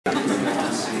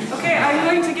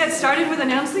get started with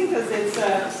announcing because it's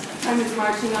time is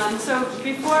marching on. So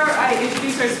before I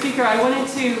introduce our speaker, I wanted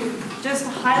to just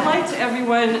highlight to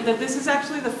everyone that this is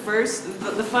actually the first.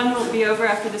 The fun will be over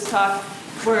after this talk.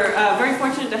 We're very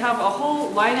fortunate to have a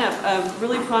whole lineup of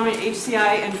really prominent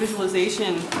HCI and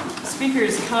visualization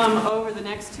speakers come over the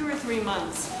next 2 or 3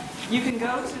 months. You can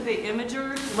go to the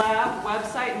Imager Lab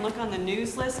website and look on the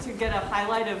news list to get a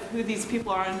highlight of who these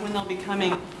people are and when they'll be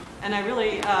coming. And I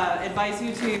really advise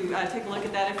you to take a look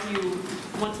at that if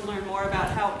you want to learn more about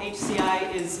how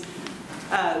HCI is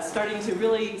starting to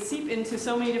really seep into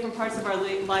so many different parts of our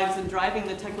lives and driving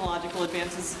the technological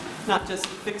advances, not just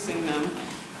fixing them.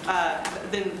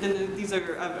 Then these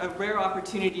are a rare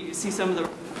opportunity to see some of the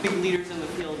big leaders in the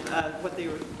field, what they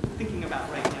were thinking about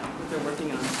right now, what they're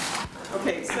working on.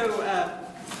 Okay, so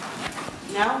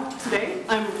now, today,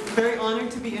 I'm very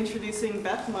honored to be introducing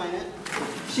Beth Mynatt.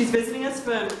 She's visiting us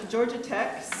from Georgia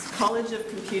Tech's College of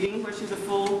Computing, where she's a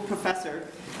full professor.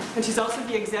 And she's also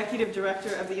the executive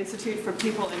director of the Institute for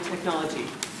People and Technology.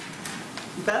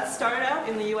 Beth started out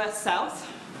in the US South.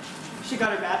 She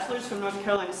got her bachelor's from North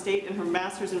Carolina State and her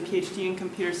master's and PhD in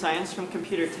computer science from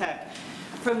Computer Tech.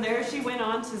 From there, she went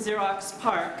on to Xerox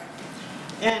PARC.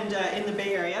 And in the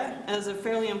Bay Area, as a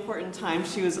fairly important time,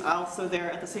 she was also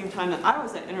there at the same time that I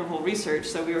was at Interval Research,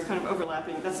 so we were kind of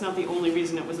overlapping. That's not the only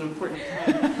reason it was an important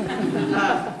time.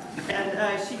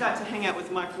 And she got to hang out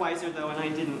with Mark Weiser, though, and I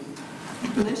didn't.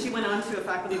 And then she went on to a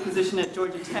faculty position at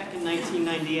Georgia Tech in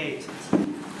 1998.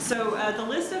 So the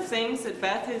list of things that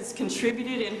Beth has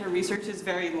contributed in her research is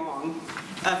very long.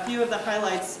 A few of the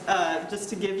highlights, just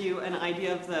to give you an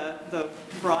idea of the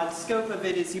broad scope of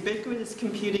it, is ubiquitous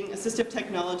computing, assistive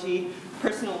technology,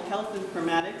 personal health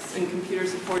informatics, and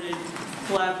computer-supported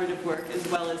collaborative work, as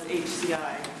well as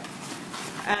HCI.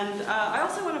 And I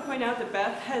also want to point out that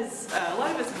Beth has, a lot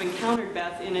of us have encountered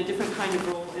Beth in a different kind of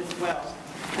role as well.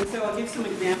 And so I'll give some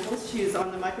examples. She is on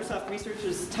the Microsoft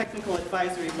Researchers Technical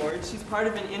Advisory Board. She's part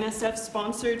of an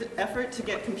NSF-sponsored effort to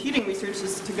get computing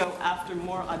researchers to go after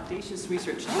more audacious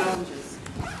research challenges.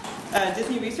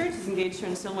 Disney Research is engaged her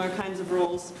in similar kinds of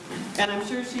roles, and I'm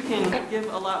sure she can give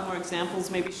a lot more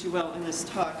examples. Maybe she will in this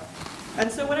talk. And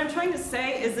so what I'm trying to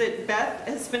say is that Beth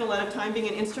has spent a lot of time being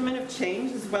an instrument of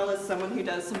change, as well as someone who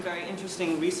does some very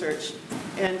interesting research.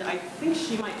 And I think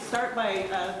she might start by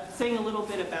saying a little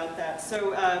bit about that.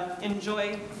 So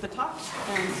enjoy the talk,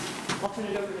 and I'll turn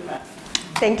it over to Beth.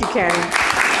 Thank you, Karen.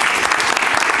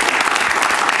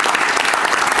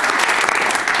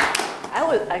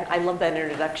 I love that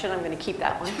introduction. I'm going to keep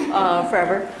that one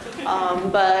forever.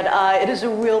 But it is a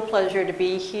real pleasure to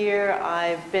be here.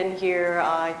 I've been here,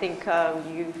 I think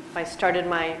I started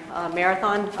my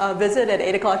marathon visit at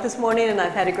 8 o'clock this morning, and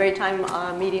I've had a great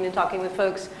time meeting and talking with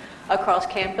folks across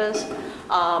campus.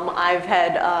 I've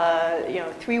had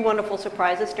 3 wonderful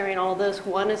surprises during all of this.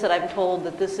 One is that I'm told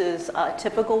that this is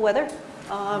typical weather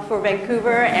for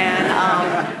Vancouver, and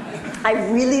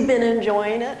I've really been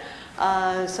enjoying it.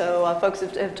 So folks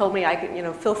have told me I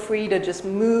can, feel free to just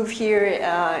move here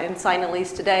and sign a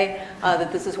lease today,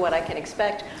 that this is what I can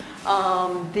expect.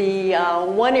 The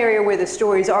one area where the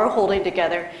stories are holding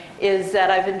together is that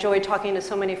I've enjoyed talking to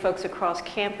so many folks across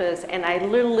campus, and I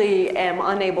literally am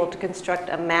unable to construct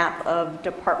a map of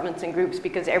departments and groups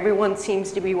because everyone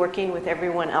seems to be working with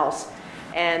everyone else.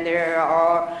 And there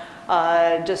are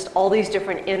just all these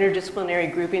different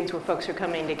interdisciplinary groupings where folks are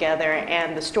coming together,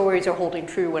 and the stories are holding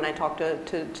true when I talk to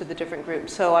the different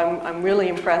groups. So I'm really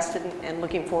impressed and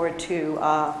looking forward to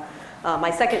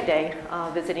my second day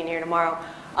visiting here tomorrow.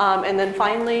 And then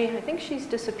finally, I think she's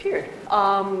disappeared.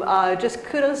 Just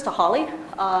kudos to Holly,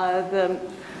 the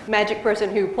magic person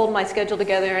who pulled my schedule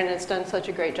together and has done such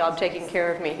a great job taking care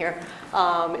of me here.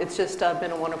 It's just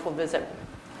been a wonderful visit.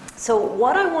 So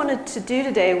what I wanted to do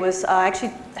today was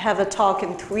actually have a talk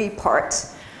in 3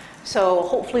 parts. So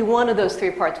hopefully one of those 3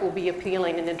 parts will be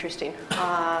appealing and interesting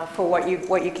for what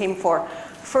you came for.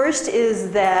 First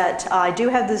is that I do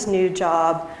have this new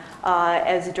job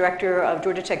as the director of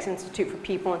Georgia Tech's Institute for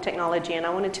People and Technology, and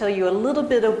I want to tell you a little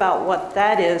bit about what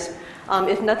that is,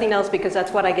 if nothing else, because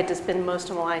that's what I get to spend most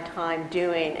of my time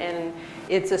doing. And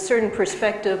it's a certain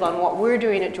perspective on what we're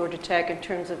doing at Georgia Tech in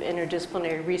terms of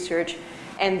interdisciplinary research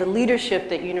and the leadership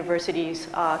that universities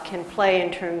can play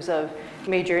in terms of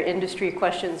major industry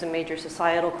questions and major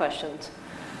societal questions.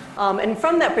 And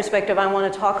from that perspective, I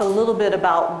want to talk a little bit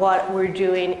about what we're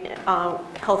doing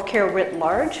healthcare writ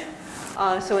large.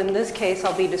 So in this case,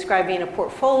 I'll be describing a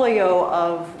portfolio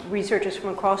of researchers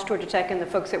from across Georgia Tech and the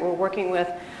folks that we're working with,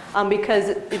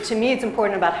 because to me it's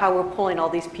important about how we're pulling all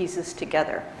these pieces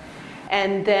together.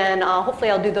 And then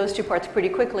hopefully I'll do those two parts pretty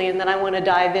quickly, and then I want to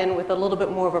dive in with a little bit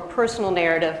more of a personal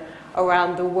narrative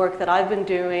around the work that I've been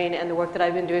doing and the work that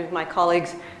I've been doing with my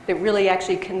colleagues that really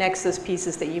actually connects those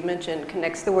pieces that you mentioned,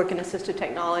 connects the work in assistive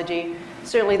technology,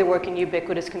 certainly the work in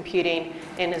ubiquitous computing,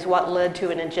 and is what led to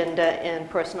an agenda in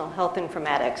personal health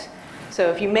informatics. So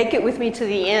if you make it with me to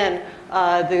the end,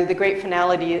 the great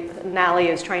finale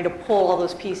is trying to pull all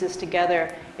those pieces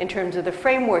together in terms of the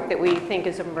framework that we think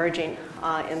is emerging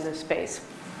in this space.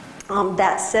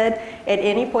 That said, at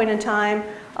any point in time,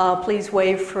 please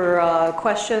wave for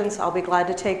questions. I'll be glad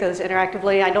to take those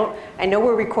interactively. I know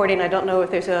we're recording. I don't know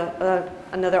if there's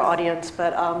another audience,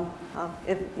 but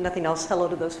if nothing else, hello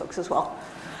to those folks as well.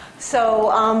 So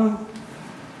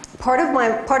part of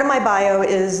my bio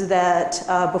is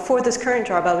that before this current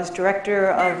job, I was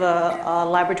director of a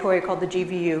laboratory called the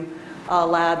GVU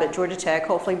lab at Georgia Tech.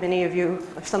 Hopefully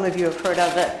some of you have heard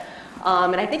of it.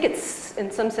 And I think it's in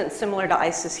some sense similar to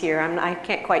ISIS here. I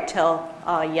can't quite tell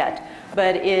yet.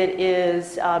 But it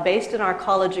is based in our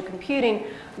College of Computing,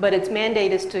 but its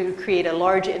mandate is to create a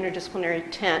large interdisciplinary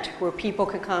tent where people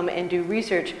can come and do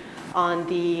research on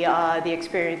the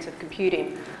experience of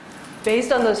computing.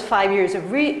 Based on those 5 years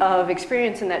of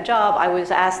experience in that job, I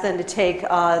was asked then to take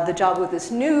the job with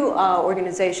this new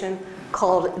organization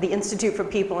called the Institute for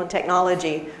People and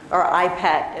Technology, or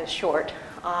IPAT as short.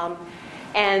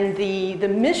 And the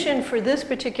mission for this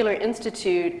particular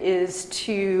institute is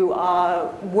to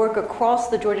work across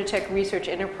the Georgia Tech research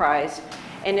enterprise,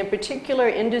 and in particular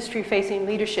industry-facing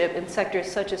leadership in sectors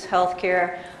such as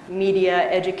healthcare, media,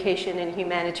 education, and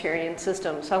humanitarian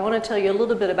systems. So I want to tell you a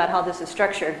little bit about how this is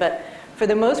structured, but for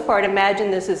the most part, imagine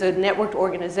this as a networked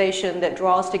organization that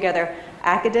draws together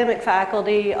academic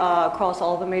faculty across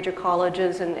all the major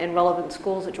colleges and relevant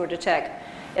schools at Georgia Tech.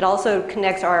 It also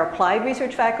connects our applied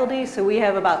research faculty, so we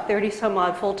have about 30 some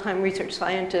odd full-time research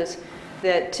scientists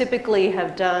that typically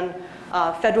have done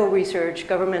federal research,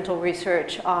 governmental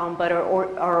research, but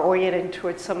are oriented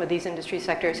towards some of these industry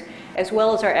sectors, as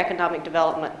well as our economic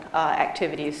development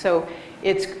activities. So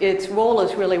its role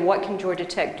is really what can Georgia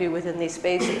Tech do within these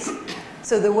spaces.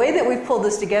 So the way that we've pulled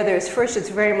this together is first it's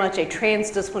very much a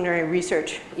transdisciplinary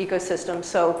research ecosystem.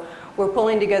 So we're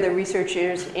pulling together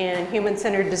researchers in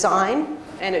human-centered design,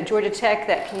 and at Georgia Tech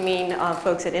that can mean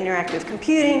folks at interactive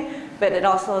computing, but it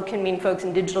also can mean folks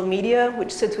in digital media,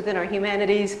 which sits within our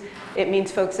humanities. It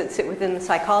means folks that sit within the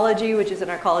psychology, which is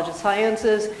in our College of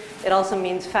Sciences. It also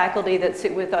means faculty that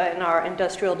sit within our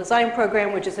industrial design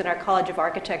program, which is in our College of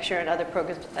Architecture and other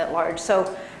programs at large.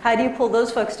 So how do you pull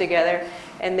those folks together?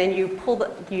 And then you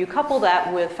couple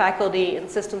that with faculty in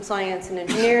system science and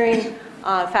engineering,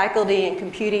 faculty in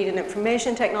computing and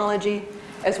information technology,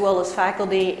 as well as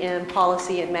faculty in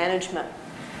policy and management.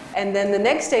 And then the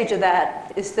next stage of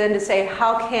that is then to say,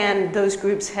 how can those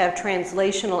groups have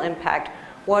translational impact?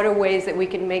 What are ways that we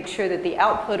can make sure that the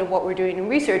output of what we're doing in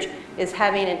research is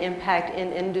having an impact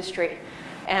in industry?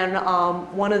 And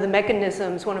one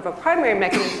of our primary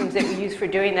mechanisms that we use for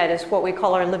doing that is what we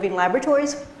call our living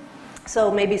laboratories.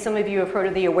 So maybe some of you have heard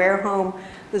of the Aware Home.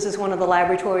 This is one of the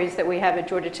laboratories that we have at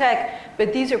Georgia Tech.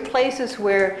 But these are places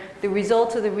where the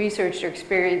results of the research are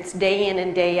experienced day in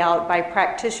and day out by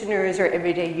practitioners or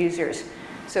everyday users.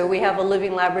 So we have a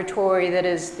living laboratory that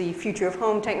is the future of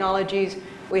home technologies.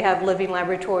 We have living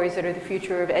laboratories that are the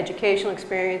future of educational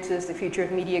experiences, the future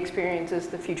of media experiences,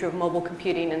 the future of mobile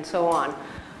computing, and so on.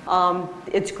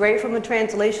 It's great from a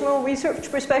translational research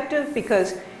perspective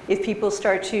because if people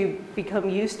start to become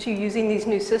used to using these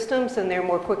new systems and they're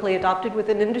more quickly adopted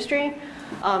within industry,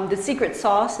 the secret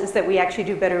sauce is that we actually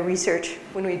do better research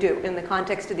when we do in the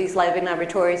context of these living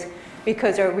laboratories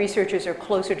because our researchers are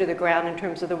closer to the ground in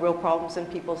terms of the real problems and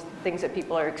things that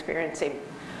people are experiencing.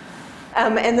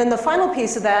 And then the final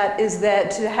piece of that is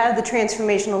that to have the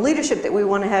transformational leadership that we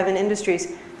want to have in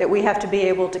industries, that we have to be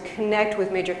able to connect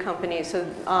with major companies.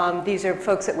 So these are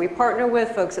folks that we partner with,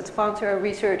 folks that sponsor our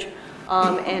research,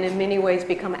 and in many ways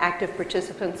become active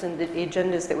participants in the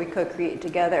agendas that we co-create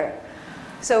together.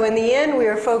 So in the end, we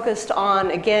are focused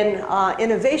on, again,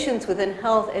 innovations within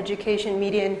health, education,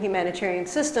 media, and humanitarian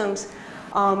systems.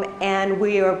 And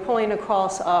we are pulling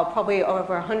across probably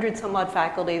over 100 some odd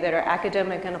faculty that are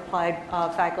academic and applied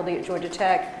faculty at Georgia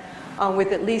Tech,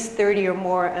 with at least 30 or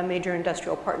more major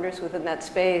industrial partners within that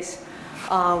space.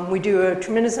 We do a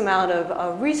tremendous amount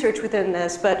of research within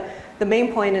this, but the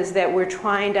main point is that we're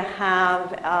trying to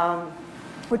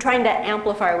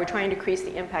amplify, we're trying to increase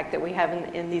the impact that we have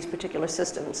in these particular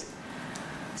systems.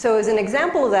 So as an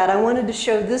example of that, I wanted to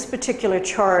show this particular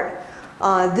chart.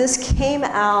 This came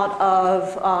out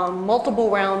of multiple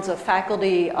rounds of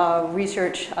faculty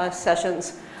research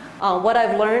sessions What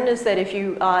I've learned is that if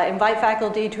you invite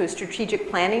faculty to a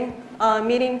strategic planning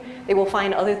meeting, they will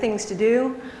find other things to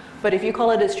do. But if you call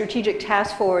it a strategic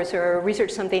task force or research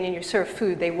something and you serve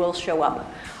food, they will show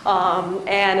up.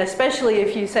 And especially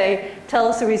if you say, tell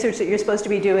us the research that you're supposed to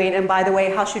be doing, and by the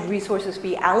way, how should resources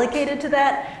be allocated to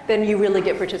that, then you really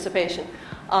get participation.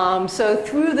 So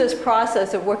through this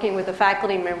process of working with the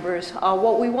faculty members,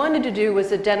 what we wanted to do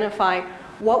was identify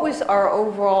what was our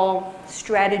overall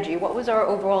strategy, what was our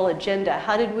overall agenda,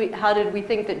 how did we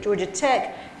think that Georgia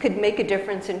Tech could make a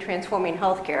difference in transforming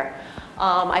healthcare.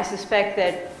 I suspect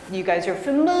that you guys are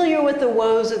familiar with the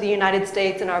woes of the United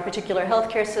States and our particular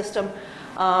healthcare system.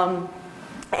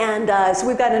 So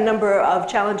we've got a number of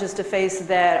challenges to face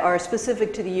that are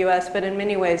specific to the US, but in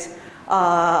many ways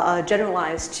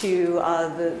generalized to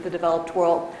the developed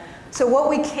world. So what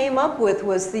we came up with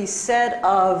was the set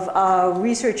of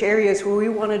research areas where we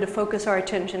wanted to focus our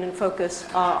attention and focus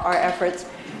our efforts,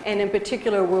 and in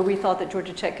particular where we thought that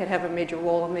Georgia Tech could have a major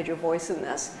role, a major voice in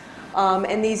this.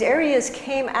 And these areas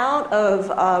came out of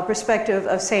a perspective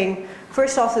of saying,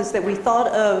 first off, is that we thought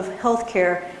of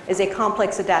healthcare as a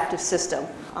complex adaptive system.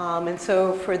 And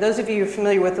so for those of you who are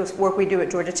familiar with the work we do at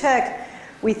Georgia Tech,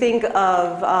 we think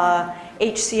of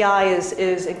HCI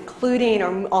is including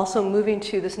or also moving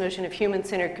to this notion of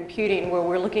human-centered computing, where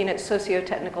we're looking at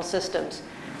socio-technical systems.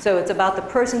 So it's about the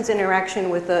person's interaction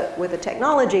with the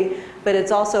technology, but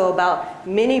it's also about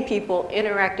many people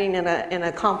interacting in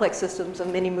a complex systems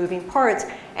of many moving parts,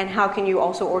 and how can you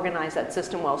also organize that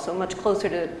system well. So much closer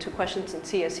to questions in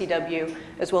CSCW,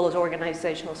 as well as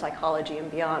organizational psychology and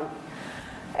beyond.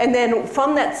 And then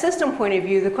from that system point of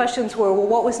view, the questions were, well,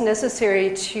 what was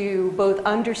necessary to both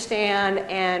understand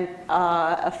and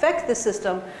affect the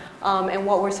system, and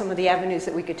what were some of the avenues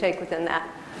that we could take within that?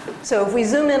 So if we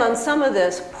zoom in on some of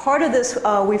this, part of this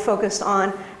we focused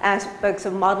on aspects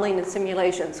of modeling and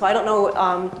simulation. So I don't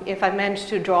know if I managed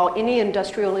to draw any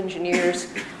industrial engineers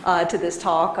to this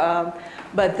talk,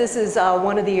 but this is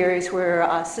one of the areas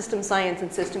where system science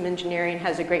and system engineering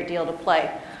has a great deal to play.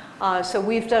 So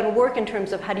we've done work in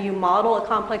terms of how do you model a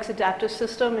complex adaptive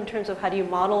system, in terms of how do you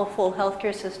model a full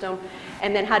healthcare system,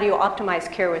 and then how do you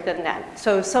optimize care within that.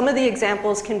 So some of the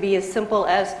examples can be as simple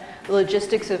as the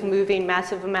logistics of moving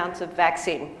massive amounts of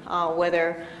vaccine,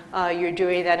 whether you're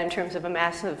doing that in terms of a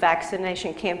massive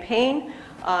vaccination campaign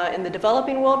in the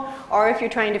developing world, or if you're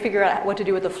trying to figure out what to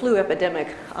do with the flu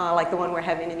epidemic, like the one we're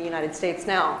having in the United States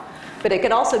now. But it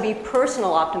could also be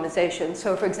personal optimization.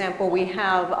 So for example, we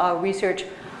have research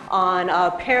on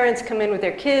parents come in with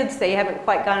their kids, they haven't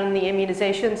quite gotten the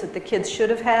immunizations that the kids should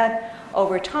have had.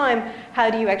 Over time, how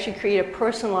do you actually create a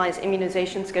personalized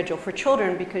immunization schedule for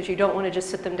children, because you don't want to just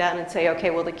sit them down and say, okay,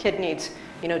 well the kid needs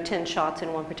 10 shots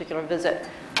in one particular visit.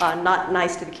 Not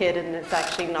nice to the kid, and it's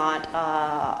actually not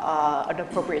an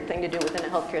appropriate thing to do within a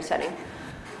healthcare setting.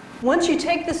 Once you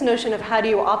take this notion of how do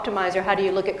you optimize or how do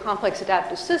you look at complex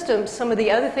adaptive systems, some of the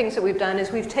other things that we've done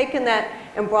is we've taken that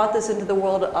and brought this into the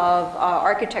world of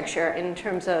architecture in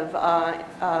terms of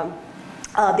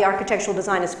the architectural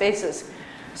design of spaces.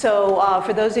 So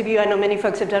for those of you, I know many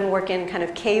folks have done work in kind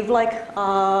of cave-like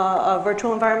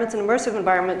virtual environments and immersive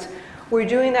environments. We're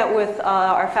doing that with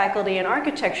our faculty in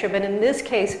architecture, but in this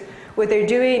case, what they're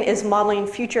doing is modeling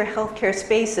future healthcare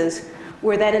spaces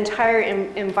where that entire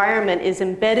environment is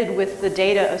embedded with the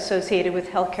data associated with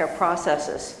healthcare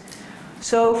processes.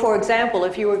 So for example,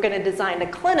 if you were going to design a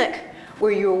clinic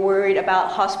where you were worried about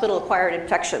hospital-acquired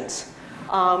infections,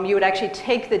 you would actually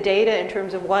take the data in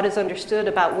terms of what is understood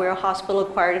about where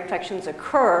hospital-acquired infections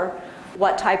occur,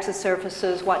 what types of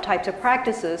surfaces, what types of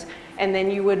practices, and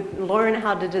then you would learn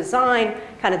how to design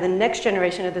kind of the next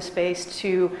generation of the space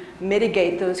to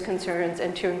mitigate those concerns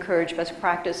and to encourage best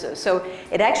practices. So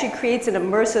it actually creates an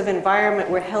immersive environment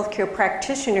where healthcare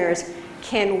practitioners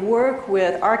can work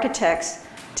with architects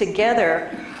together,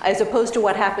 as opposed to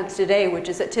what happens today, which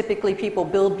is that typically people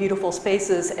build beautiful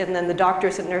spaces and then the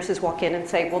doctors and nurses walk in and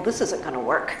say, well, this isn't going to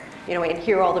work, and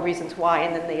hear all the reasons why,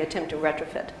 and then they attempt to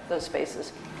retrofit those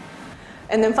spaces.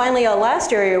 And then finally, a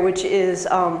last area, which is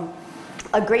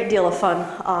a great deal of fun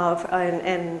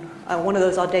and one of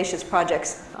those audacious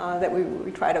projects that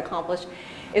we try to accomplish,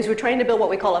 is we're trying to build what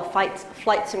we call a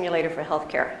flight simulator for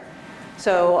healthcare.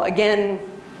 So again,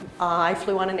 I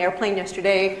flew on an airplane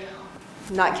yesterday,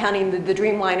 not counting the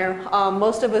Dreamliner.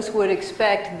 Most of us would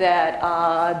expect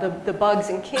that the bugs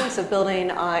and kinks of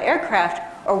building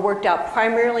aircraft are worked out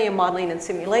primarily in modeling and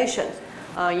simulation.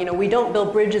 We don't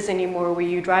build bridges anymore where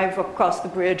you drive across the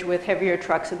bridge with heavier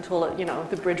trucks until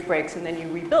the bridge breaks and then you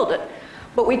rebuild it.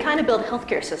 But we kind of build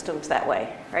healthcare systems that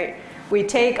way, right? We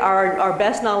take our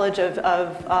best knowledge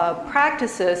of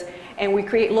practices and we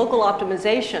create local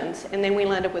optimizations, and then we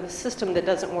land up with a system that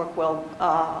doesn't work well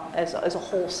as a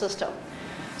whole system.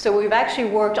 So we've actually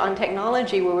worked on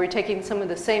technology where we're taking some of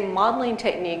the same modeling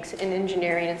techniques in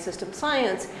engineering and system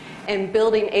science and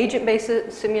building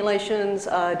agent-based simulations,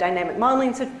 dynamic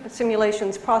modeling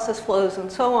simulations, process flows,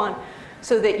 and so on,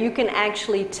 so that you can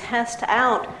actually test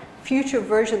out future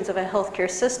versions of a healthcare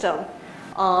system,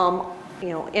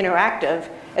 interactive,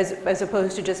 as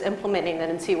opposed to just implementing it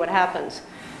and see what happens.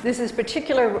 This is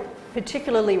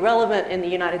particularly relevant in the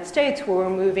United States, where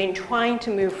we're trying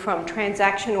to move from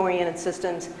transaction-oriented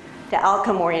systems to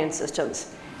outcome-oriented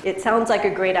systems. It sounds like a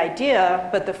great idea,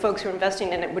 but the folks who are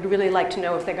investing in it would really like to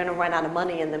know if they're going to run out of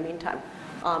money in the meantime,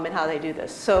 and how they do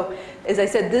this. So, as I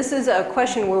said, this is a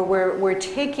question where we're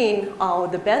taking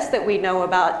the best that we know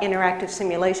about interactive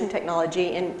simulation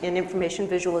technology and information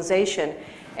visualization,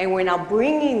 and we're now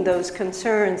bringing those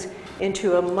concerns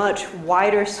into a much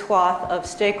wider swath of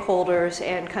stakeholders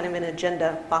and kind of an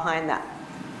agenda behind that.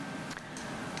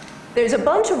 There's a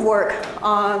bunch of work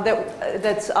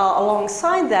that's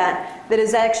alongside that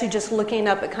is actually just looking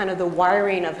up at kind of the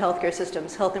wiring of healthcare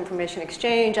systems, health information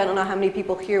exchange. I don't know how many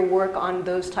people here work on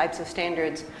those types of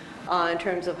standards in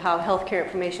terms of how healthcare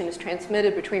information is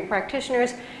transmitted between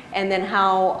practitioners, and then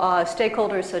how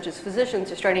stakeholders such as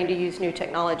physicians are starting to use new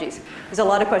technologies. There's a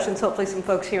lot of questions. Hopefully some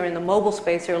folks here in the mobile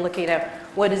space are looking at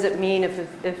what does it mean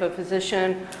if a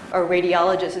physician or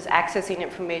radiologist is accessing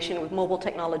information with mobile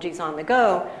technologies on the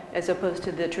go, as opposed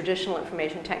to the traditional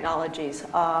information technologies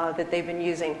that they've been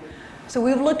using. So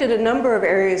we've looked at a number of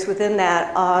areas within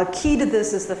that. Key to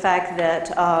this is the fact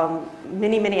that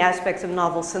many aspects of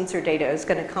novel sensor data is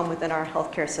going to come within our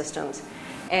healthcare systems.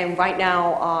 And right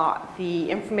now, the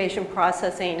information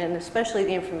processing and especially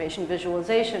the information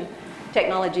visualization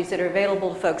technologies that are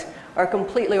available to folks are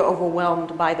completely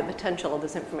overwhelmed by the potential of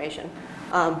this information.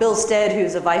 Bill Stead,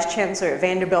 who's a vice chancellor at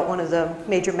Vanderbilt, one of the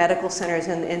major medical centers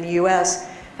in the US,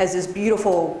 has this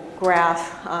beautiful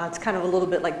graph. It's kind of a little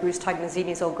bit like Bruce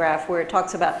Tognazini's old graph, where it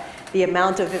talks about the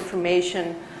amount of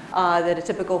information that a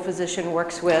typical physician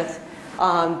works with,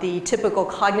 the typical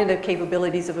cognitive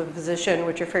capabilities of a physician,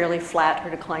 which are fairly flat or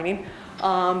declining,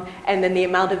 and then the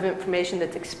amount of information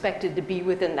that's expected to be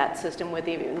within that system with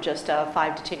even just a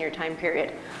 5 to 10 year time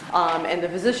period. And the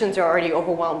physicians are already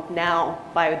overwhelmed now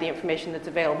by the information that's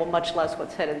available, much less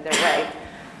what's headed their way.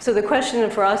 So the question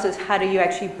for us is, how do you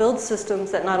actually build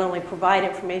systems that not only provide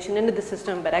information into the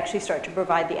system, but actually start to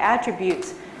provide the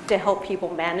attributes to help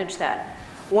people manage that?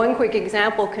 One quick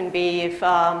example can be if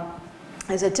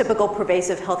as a typical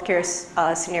pervasive healthcare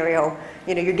scenario,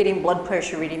 you're getting blood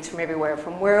pressure readings from everywhere,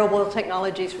 from wearable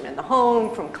technologies, from in the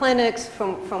home, from clinics,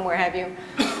 from where have you.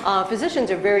 Physicians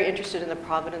are very interested in the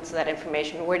provenance of that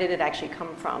information. Where did it actually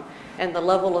come from? And the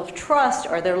level of trust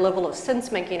or their level of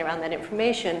sense making around that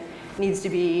information needs to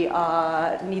be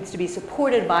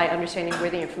supported by understanding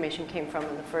where the information came from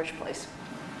in the first place.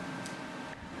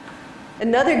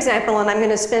 Another example, and I'm going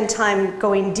to spend time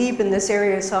going deep in this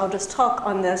area, so I'll just talk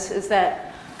on this, is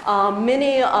that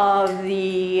many of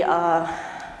the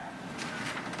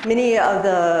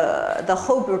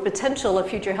hope or potential of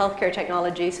future healthcare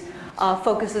technologies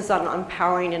focuses on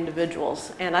empowering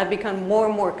individuals. And I've become more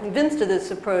and more convinced of this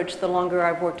approach the longer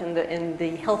I've worked in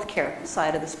the healthcare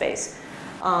side of the space.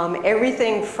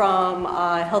 Everything from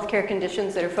healthcare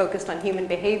conditions that are focused on human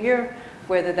behavior,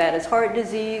 whether that is heart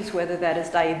disease, whether that is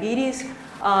diabetes,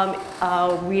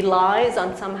 relies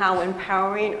on somehow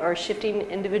empowering or shifting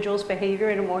individuals' behavior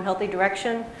in a more healthy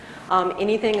direction.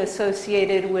 Anything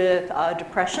associated with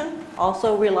depression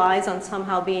also relies on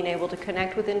somehow being able to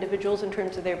connect with individuals in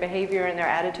terms of their behavior and their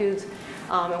attitudes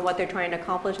and what they're trying to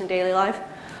accomplish in daily life.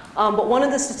 But one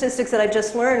of the statistics that I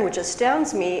just learned, which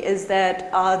astounds me, is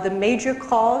that the major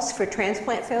cause for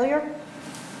transplant failure,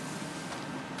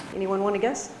 anyone want to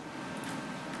guess?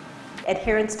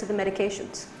 Adherence to the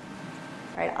medications.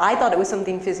 Right? I thought it was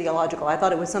something physiological. I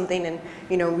thought it was something in,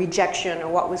 rejection or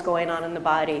what was going on in the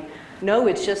body. No,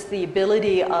 it's just the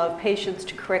ability of patients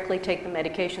to correctly take the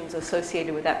medications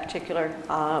associated with that particular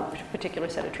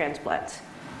set of transplants.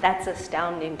 That's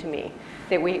astounding to me,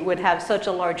 that we would have such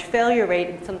a large failure rate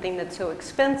in something that's so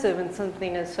expensive and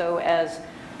something as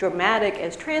dramatic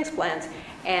as transplants,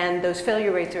 and those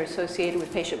failure rates are associated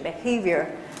with patient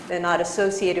behavior. They're not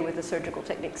associated with the surgical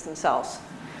techniques themselves.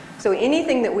 So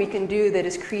anything that we can do that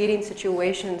is creating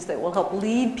situations that will help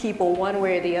lead people one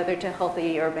way or the other to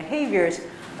healthier behaviors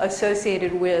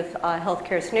associated with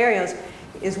healthcare scenarios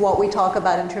is what we talk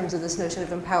about in terms of this notion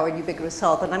of empowered ubiquitous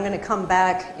health. And I'm going to come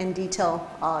back and detail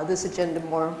this agenda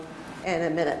more in a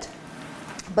minute.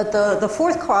 But the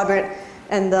fourth quadrant,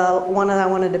 and the one that I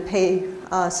wanted to pay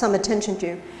some attention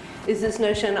to, is this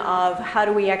notion of how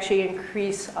do we actually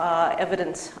increase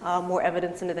evidence, more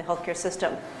evidence into the healthcare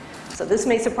system. So this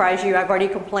may surprise you. I've already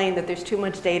complained that there's too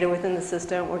much data within the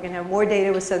system. We're going to have more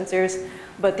data with sensors,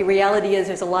 but the reality is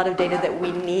there's a lot of data that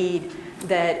we need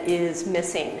that is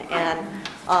missing. And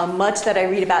much that I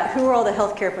read about, who are all the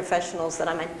healthcare professionals that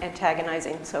I'm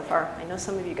antagonizing so far? I know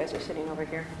some of you guys are sitting over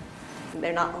here.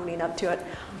 They're not owning up to it.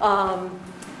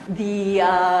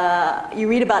 You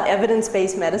read about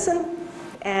evidence-based medicine,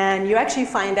 and you actually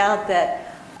find out that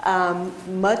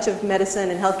much of medicine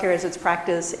and healthcare as it's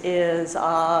practiced is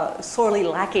sorely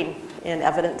lacking in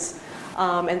evidence.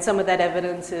 And some of that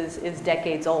evidence is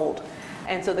decades old.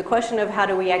 And so the question of how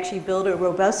do we actually build a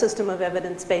robust system of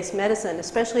evidence-based medicine,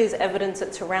 especially as evidence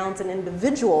that surrounds an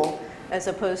individual as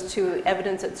opposed to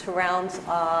evidence that surrounds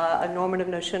a normative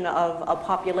notion of a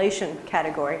population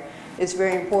category, is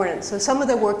very important. So some of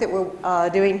the work that we're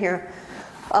doing here,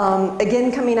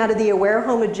 again, coming out of the Aware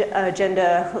Home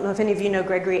agenda, I don't know if any of you know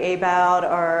Gregory Abowd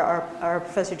or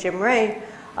Professor Jim Ray,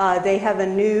 they have a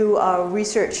new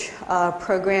research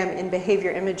program in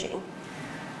behavior imaging.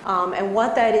 And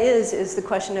what that is the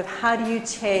question of how do you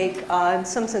take, in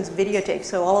some sense, videotape,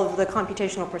 so all of the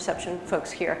computational perception folks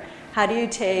here, how do you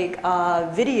take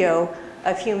video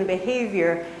of human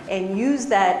behavior and use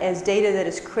that as data that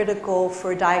is critical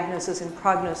for diagnosis and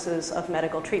prognosis of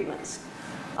medical treatments?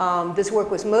 This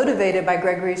work was motivated by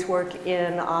Gregory's work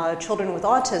in children with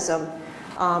autism,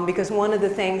 because one of the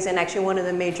things, and actually one of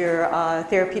the major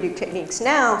therapeutic techniques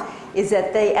now, is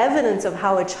that the evidence of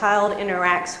how a child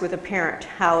interacts with a parent,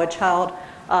 how a child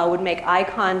would make eye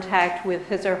contact with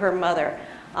his or her mother,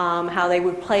 how they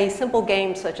would play simple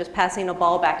games such as passing a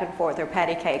ball back and forth or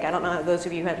patty cake. I don't know how those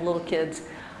of you who had little kids,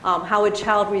 how a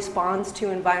child responds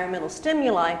to environmental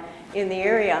stimuli in the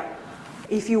area.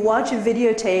 If you watch a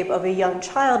videotape of a young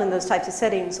child in those types of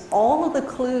settings, all of the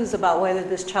clues about whether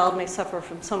this child may suffer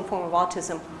from some form of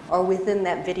autism are within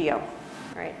that video,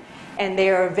 right? And they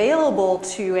are available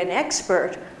to an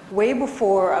expert way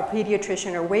before a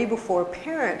pediatrician or way before a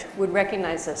parent would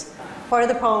recognize this. Part of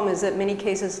the problem is that many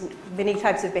cases, many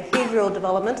types of behavioral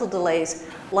developmental delays,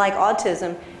 like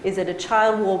autism, is that a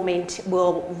child will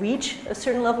reach a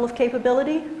certain level of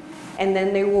capability and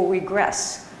then they will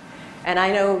regress. And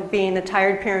I know, being a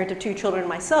tired parent of 2 children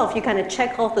myself, you kind of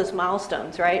check off those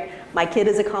milestones, right? My kid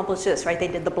has accomplished this, right? They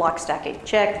did the block stacking.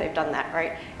 Check, they've done that,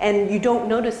 right? And you don't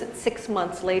notice that 6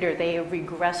 months later they have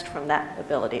regressed from that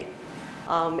ability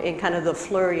in kind of the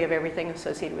flurry of everything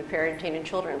associated with parenting and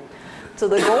children. So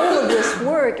the goal of this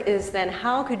work is then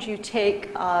how could you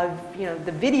take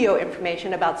the video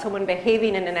information about someone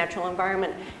behaving in a natural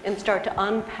environment and start to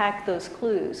unpack those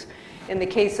clues. In the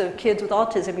case of kids with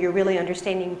autism, you're really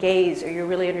understanding gaze, or you're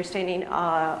really understanding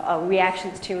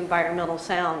reactions to environmental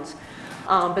sounds.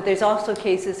 But there's also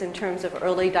cases in terms of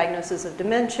early diagnosis of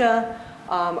dementia,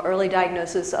 early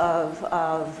diagnosis of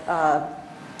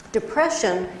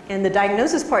depression, and the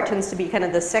diagnosis part tends to be kind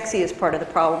of the sexiest part of the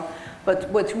problem. But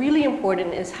what's really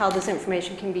important is how this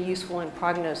information can be useful in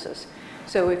prognosis.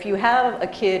 So if you have a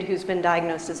kid who's been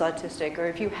diagnosed as autistic, or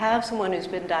if you have someone who's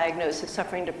been diagnosed as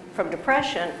suffering from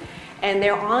depression, and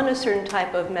they're on a certain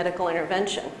type of medical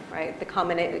intervention, right?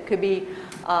 It could be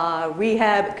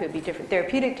rehab, it could be different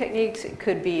therapeutic techniques, it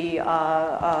could be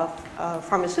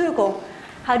pharmaceutical.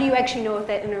 How do you actually know if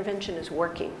that intervention is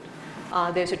working?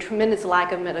 There's a tremendous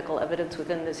lack of medical evidence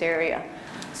within this area.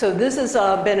 So this has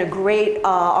been a great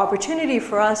opportunity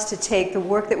for us to take the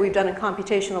work that we've done in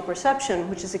computational perception,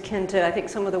 which is akin to, I think,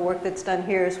 some of the work that's done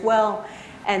here as well,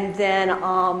 and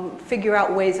then figure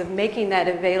out ways of making that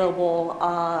available,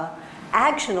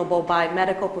 actionable by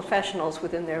medical professionals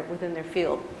within their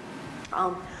field.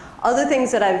 Other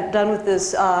things that I've done with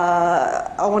this,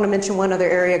 I want to mention one other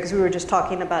area because we were just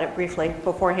talking about it briefly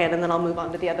beforehand, and then I'll move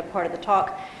on to the other part of the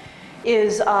talk,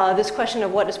 is this question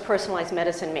of what does personalized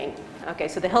medicine mean? Okay,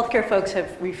 so the healthcare folks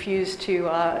have refused to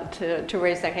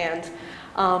raise their hands,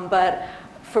 but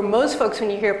for most folks, when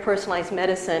you hear personalized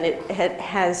medicine, it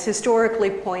has historically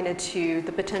pointed to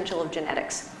the potential of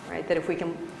genetics, right? That if we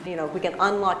can, we can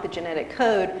unlock the genetic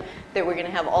code, that we're going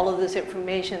to have all of this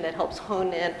information that helps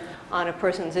hone in on a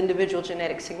person's individual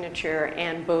genetic signature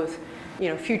and both,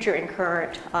 future and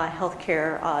current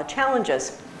healthcare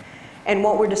challenges. And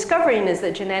what we're discovering is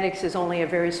that genetics is only a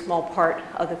very small part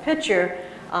of the picture,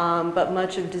 but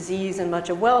much of disease and much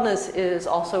of wellness is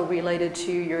also related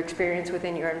to your experience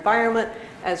within your environment,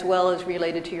 as well as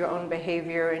related to your own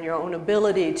behavior and your own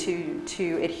ability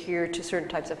to adhere to certain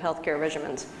types of healthcare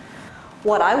regimens.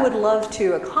 What I would love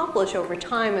to accomplish over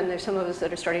time, and there's some of us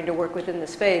that are starting to work within the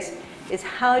space, is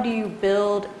how do you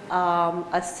build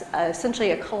essentially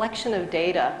a collection of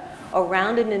data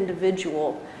around an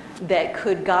individual that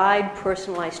could guide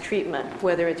personalized treatment,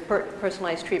 whether it's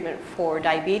personalized treatment for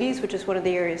diabetes, which is one of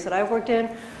the areas that I've worked in,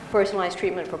 personalized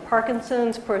treatment for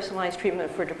Parkinson's, personalized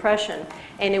treatment for depression.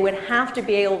 And it would have to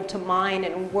be able to mine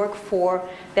and work for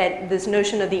this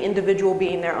notion of the individual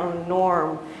being their own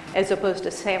norm, as opposed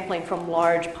to sampling from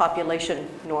large population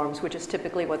norms, which is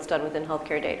typically what's done within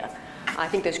healthcare data. I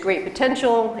think there's great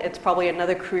potential. It's probably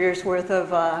another career's worth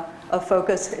of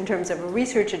focus in terms of a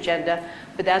research agenda,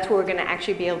 but that's where we're going to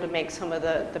actually be able to make some of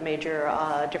the major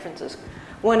differences.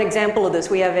 One example of this,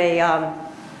 we have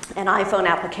an iPhone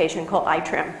application called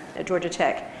iTrim at Georgia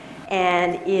Tech,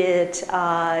 and it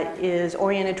is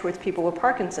oriented towards people with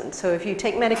Parkinson's. So if you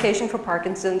take medication for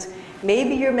Parkinson's,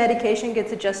 maybe your medication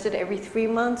gets adjusted every 3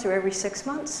 months or every 6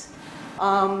 months.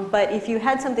 But if you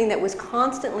had something that was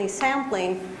constantly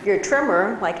sampling your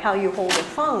tremor, like how you hold a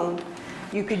phone,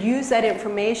 you could use that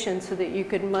information so that you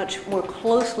could much more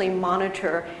closely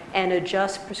monitor and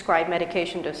adjust prescribed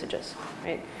medication dosages,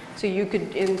 right? So you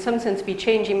could, in some sense, be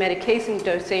changing medication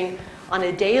dosing on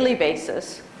a daily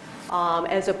basis,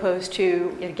 as opposed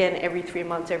to, again, every 3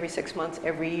 months, every 6 months,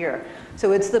 every year.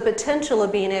 So it's the potential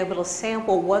of being able to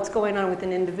sample what's going on with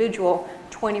an individual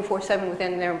 24/7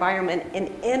 within their environment and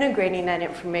integrating that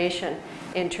information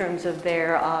in terms of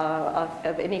their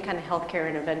of any kind of healthcare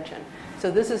intervention.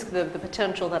 So this is the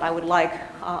potential that I would like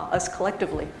us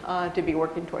collectively to be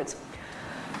working towards.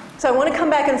 So I want to come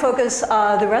back and focus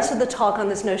the rest of the talk on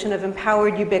this notion of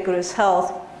empowered ubiquitous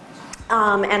health.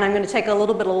 And I'm going to take a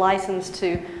little bit of license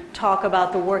to talk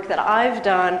about the work that I've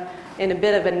done in a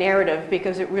bit of a narrative,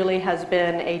 because it really has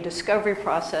been a discovery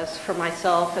process for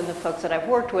myself and the folks that I've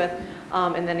worked with,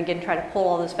 and then again try to pull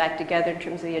all this back together in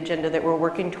terms of the agenda that we're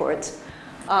working towards.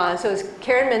 So as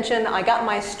Karen mentioned, I got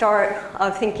my start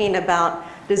of thinking about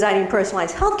designing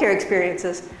personalized healthcare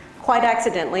experiences quite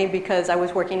accidentally, because I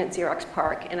was working at Xerox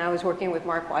PARC and I was working with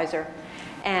Mark Weiser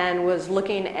and was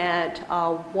looking at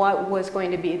what was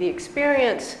going to be the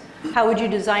experience. How would you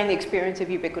design the experience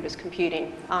of ubiquitous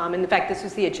computing? And in fact, this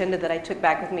was the agenda that I took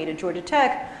back with me to Georgia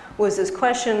Tech, was this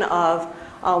question of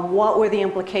what were the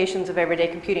implications of everyday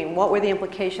computing? What were the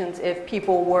implications if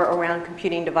people were around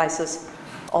computing devices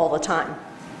all the time?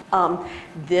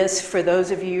 This, for those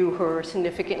of you who are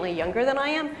significantly younger than I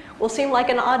am, will seem like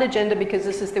an odd agenda because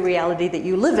this is the reality that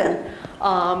you live in.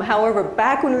 However,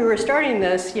 back when we were starting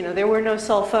this, there were no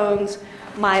cell phones.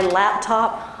 My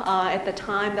laptop at the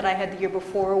time that I had the year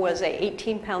before was a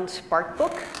 18-pound Spark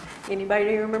book.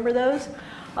 Anybody remember those?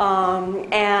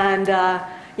 At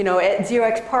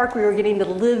Xerox PARC, we were getting to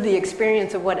live the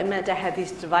experience of what it meant to have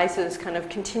these devices kind of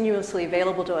continuously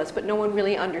available to us, but no one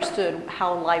really understood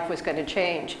how life was going to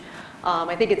change.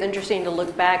 I think it's interesting to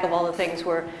look back of all the things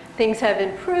where things have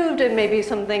improved and maybe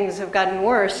some things have gotten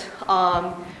worse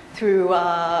through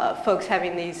folks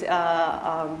having these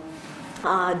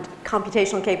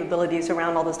computational capabilities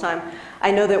around all this time.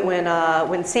 I know that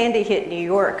when Sandy hit New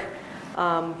York,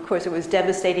 of course, it was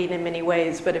devastating in many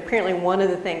ways, but apparently one of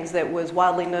the things that was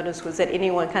widely noticed was that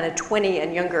anyone kind of 20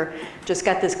 and younger just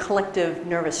got this collective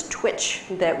nervous twitch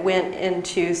that went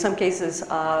into some cases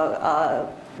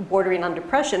bordering on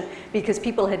depression, because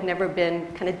people had never been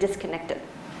kind of disconnected.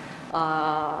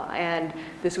 And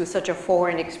this was such a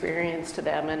foreign experience to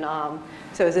them. And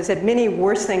so as I said, many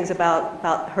worse things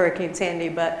about Hurricane Sandy,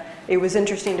 but it was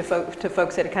interesting to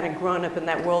folks that had kind of grown up in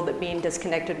that world that being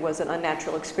disconnected was an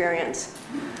unnatural experience.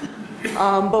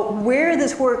 But where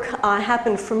this work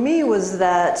happened for me was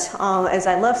that as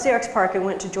I left Xerox PARC and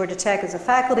went to Georgia Tech as a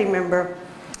faculty member,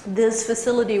 this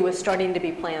facility was starting to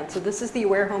be planned. So this is the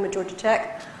Aware Home at Georgia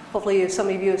Tech. Hopefully some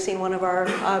of you have seen one of our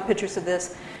pictures of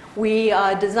this. We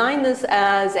designed this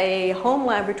as a home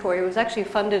laboratory. It was actually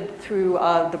funded through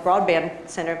the Broadband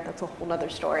Center. That's a whole other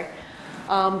story.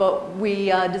 But we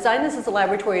designed this as a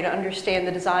laboratory to understand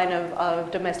the design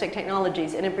of domestic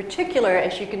technologies, and in particular,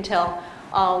 as you can tell,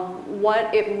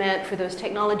 what it meant for those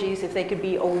technologies if they could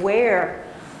be aware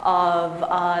of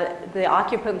the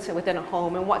occupants within a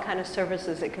home and what kind of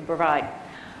services it could provide.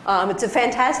 It's a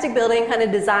fantastic building, kind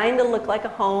of designed to look like a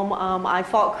home. I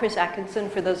fought Chris Atkinson,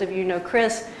 for those of you who know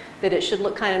Chris, that it should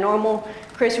look kind of normal.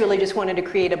 Chris really just wanted to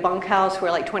create a bunkhouse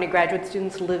where like 20 graduate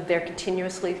students lived there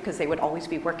continuously because they would always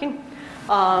be working.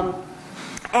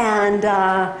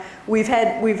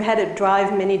 We've had it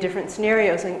drive many different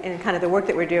scenarios in kind of the work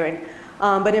that we're doing.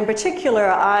 But in particular,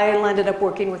 I ended up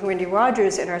working with Wendy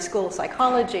Rogers in our School of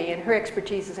Psychology, and her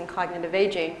expertise is in cognitive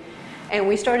aging. And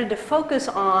we started to focus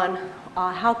on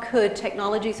how could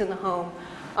technologies in the home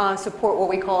support what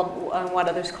we called, what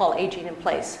others call aging in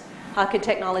place. How could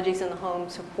technologies in the home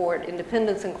support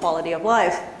independence and quality of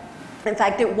life? In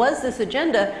fact, it was this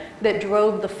agenda that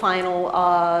drove the final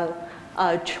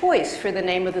choice for the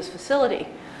name of this facility.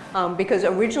 Because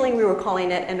originally we were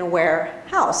calling it an aware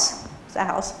house. It's a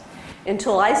house.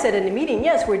 Until I said in the meeting,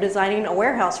 yes, we're designing a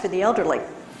warehouse for the elderly.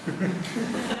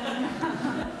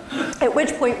 At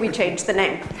which point we changed the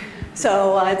name.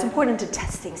 So it's important to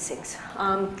test these things.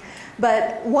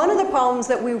 But one of the problems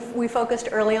that we focused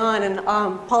early on, and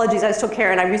apologies, I still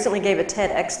care, and I recently gave a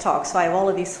TEDx talk, so I have all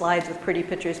of these slides with pretty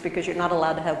pictures because you're not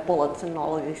allowed to have bullets and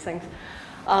all of these things.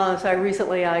 So I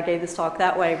recently gave this talk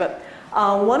that way. But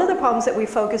one of the problems that we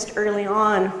focused early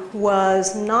on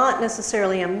was not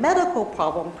necessarily a medical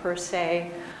problem per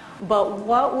se, but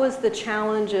what was the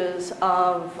challenges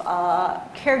of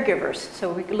caregivers?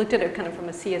 So we looked at it kind of from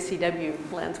a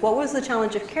CSCW lens. What was the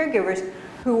challenge of caregivers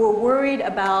who were worried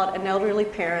about an elderly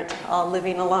parent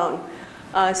living alone?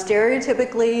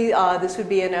 Stereotypically, this would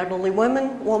be an elderly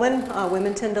woman.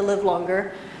 Women tend to live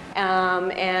longer.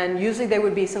 And usually there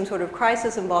would be some sort of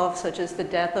crisis involved, such as the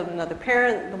death of another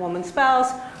parent, the woman's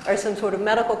spouse, or some sort of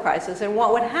medical crisis. And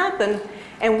what would happen,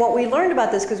 and what we learned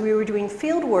about this because we were doing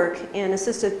field work in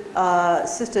assisted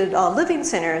living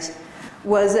centers,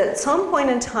 was at some point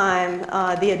in time,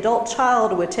 the adult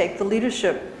child would take the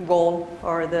leadership role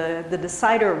or the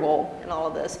decider role in all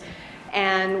of this.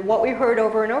 And what we heard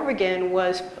over and over again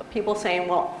was people saying,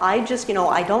 well, I just,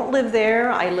 I don't live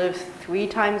there. I live 3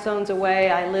 time zones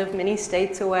away. I live many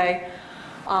states away.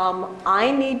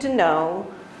 I need to know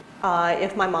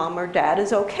if my mom or dad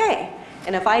is okay.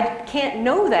 And if I can't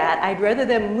know that, I'd rather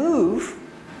them move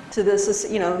to this,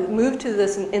 move to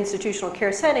this institutional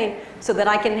care setting so that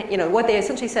I can, what they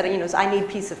essentially said, is I need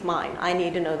peace of mind. I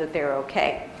need to know that they're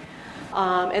okay.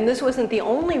 And this wasn't the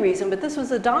only reason, but this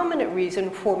was a dominant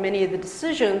reason for many of the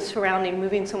decisions surrounding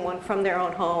moving someone from their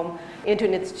own home into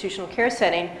an institutional care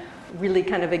setting, really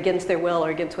kind of against their will or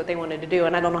against what they wanted to do.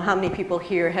 And I don't know how many people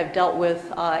here have dealt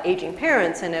with aging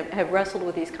parents and have wrestled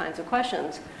with these kinds of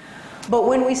questions. But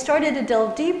when we started to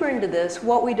delve deeper into this,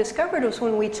 what we discovered was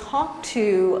when we talked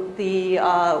to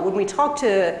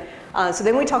so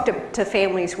then we talked to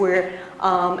families where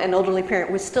an elderly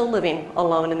parent was still living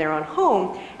alone in their own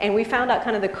home, and we found out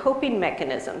kind of the coping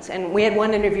mechanisms. And we had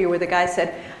one interview where the guy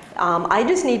said, I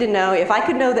just need to know, if I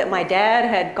could know that my dad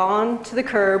had gone to the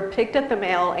curb, picked up the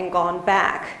mail, and gone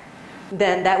back,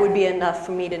 then that would be enough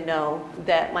for me to know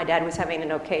that my dad was having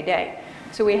an okay day.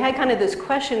 So we had kind of this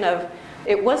question of,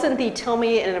 it wasn't the tell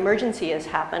me an emergency has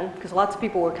happened, because lots of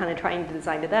people were kind of trying to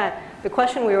design to that. The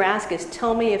question we were asked is,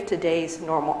 tell me if today's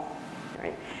normal.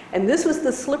 Right? And this was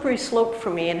the slippery slope for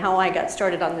me and how I got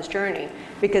started on this journey,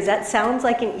 because that sounds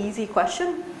like an easy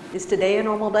question. Is today a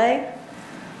normal day?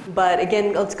 But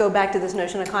again, let's go back to this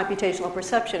notion of computational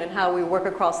perception and how we work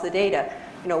across the data.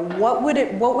 What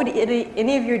would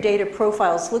any of your data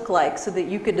profiles look like so that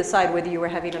you could decide whether you were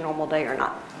having a normal day or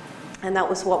not? And that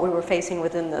was what we were facing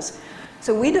within this.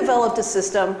 So we developed a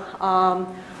system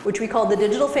which we called the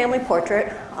Digital Family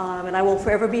Portrait, and I will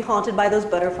forever be haunted by those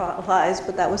butterflies,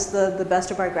 but that was the best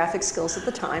of our graphic skills at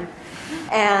the time.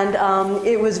 And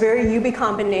it was very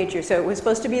UbiComp in nature, so it was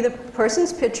supposed to be the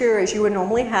person's picture as you would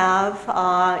normally have,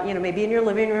 maybe in your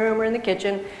living room or in the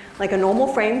kitchen, like a normal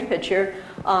framed picture.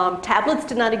 Tablets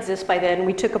did not exist by then.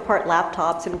 We took apart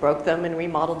laptops and broke them and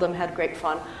remodeled them, had great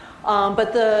fun.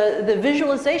 But the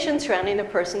visualization surrounding the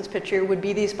person's picture would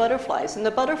be these butterflies. And the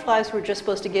butterflies were just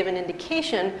supposed to give an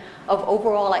indication of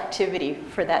overall activity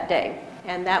for that day.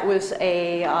 And that was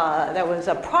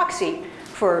a proxy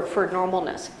for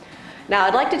normalness. Now,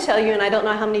 I'd like to tell you, and I don't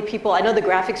know how many people, I know the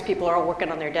graphics people are all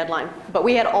working on their deadline, but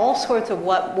we had all sorts of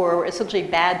what were essentially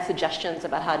bad suggestions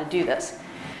about how to do this.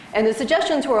 And the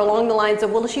suggestions were along the lines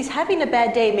of, well, if she's having a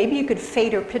bad day, maybe you could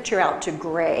fade her picture out to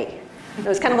gray. It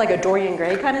was kind of like a Dorian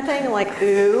Gray kind of thing, like,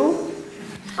 ooh.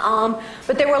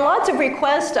 But there were lots of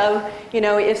requests of,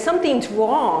 if something's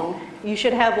wrong, you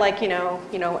should have like,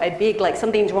 a big, like,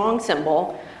 something's wrong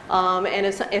symbol. And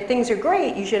if things are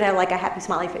great, you should have like a happy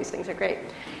smiley face, things are great.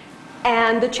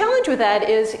 And the challenge with that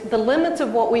is the limits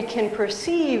of what we can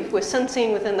perceive with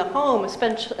sensing within the home,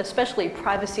 especially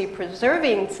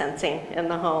privacy-preserving sensing in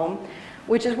the home,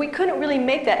 which is we couldn't really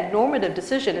make that normative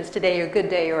decision, is today a good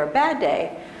day or a bad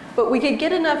day. But we could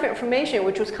get enough information,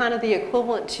 which was kind of the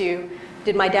equivalent to,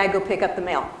 did my dad go pick up the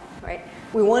mail, right?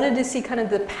 We wanted to see kind of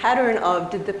the pattern of,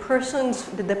 did the person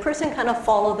kind of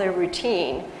follow their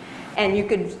routine? And you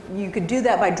could do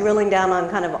that by drilling down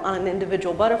on an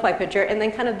individual butterfly picture, and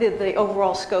then kind of the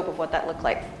overall scope of what that looked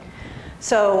like.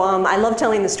 So I love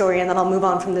telling the story, and then I'll move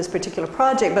on from this particular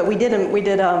project. But we did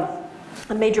a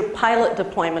major pilot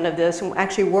deployment of this, and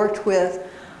actually worked with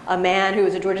a man who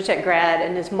was a Georgia Tech grad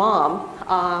and his mom,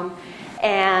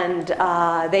 and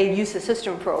they used the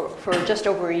system for just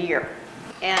over a year.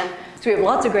 And so we have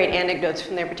lots of great anecdotes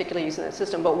from there, particularly using that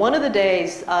system. But one of the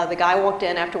days, the guy walked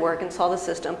in after work and saw the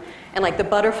system, and like the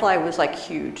butterfly was like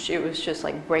huge. It was just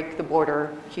like break the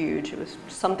border huge. It was,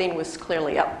 something was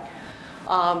clearly up.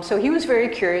 So he was very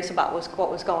curious about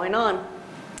what was going on.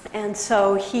 And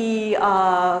so he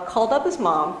called up his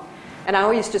mom. And I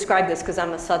always describe this because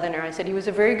I'm a Southerner. I said he was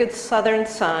a very good Southern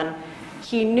son.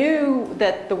 He knew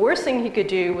that the worst thing he could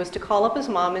do was to call up his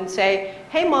mom and say,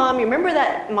 hey mom, you remember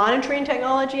that monitoring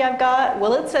technology I've got?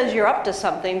 Well, it says you're up to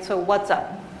something, so what's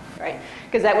up, right?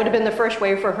 Because that would have been the first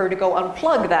way for her to go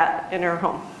unplug that in her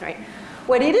home, right?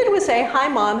 What he did was say, hi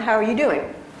mom, how are you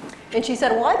doing? And she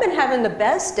said, well, I've been having the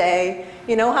best day.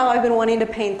 You know how I've been wanting to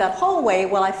paint that hallway?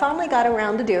 Well, I finally got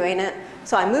around to doing it.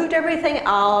 So I moved everything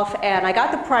off and I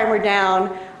got the primer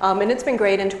down and it's been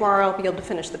great, and tomorrow I'll be able to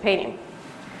finish the painting.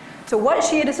 So what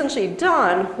she had essentially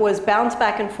done was bounce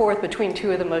back and forth between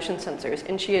two of the motion sensors,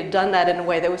 and she had done that in a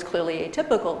way that was clearly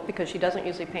atypical because she doesn't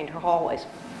usually paint her hallways.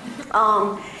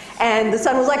 And the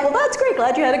son was like, well, that's great,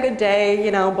 glad you had a good day,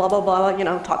 you know, blah, blah, blah, you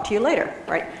know, talk to you later,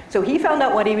 right? So he found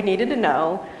out what he needed to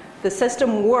know. The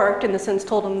system worked in the sense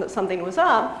told him that something was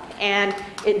up, and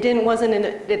it wasn't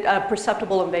a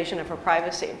perceptible invasion of her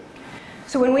privacy.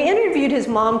 So when we interviewed his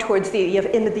mom towards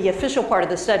in the official part of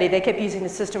the study, they kept using the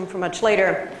system for much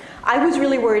later. I was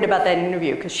really worried about that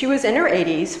interview because she was in her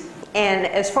 80s, and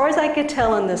as far as I could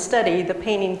tell in this study, the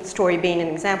painting story being an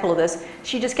example of this,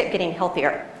 she just kept getting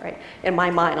healthier, right? In my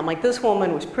mind, I'm like, this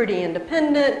woman was pretty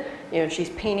independent. You know, she's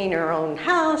painting her own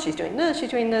house. She's doing this. She's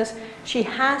doing this. She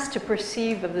has to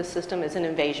perceive of the system as an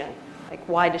invasion. Like,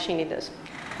 why does she need this?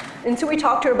 And so we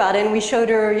talked to her about it, and we showed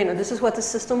her, you know, this is what the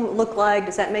system looked like.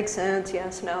 Does that make sense?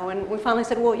 Yes, no. And we finally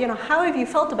said, well, you know, how have you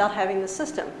felt about having this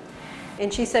system?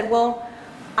 And she said, well,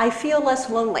 I feel less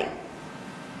lonely.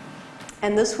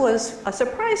 And this was a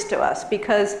surprise to us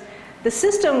because the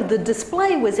system, the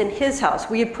display was in his house.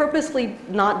 We had purposely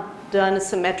not done a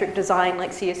symmetric design like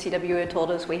CSCW had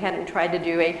told us. We hadn't tried to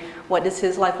do a, what does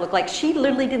his life look like? She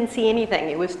literally didn't see anything.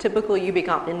 It was typical you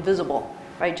become invisible,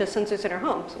 right? Just sensors in her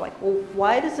home. So like, well,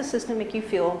 why does the system make you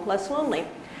feel less lonely?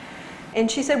 And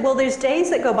she said, well, there's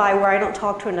days that go by where I don't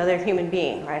talk to another human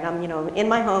being, right? I'm, you know, in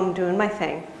my home doing my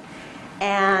thing.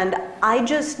 And I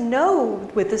just know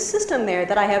with the system there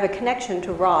that I have a connection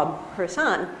to Rob, her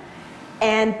son.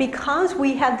 And because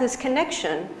we have this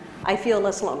connection, I feel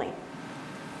less lonely.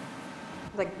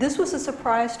 Like, this was a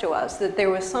surprise to us, that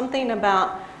there was something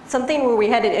where we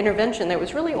had an intervention that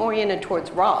was really oriented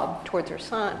towards Rob, towards her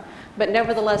son, but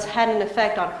nevertheless had an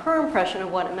effect on her impression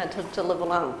of what it meant to live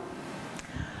alone.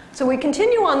 So we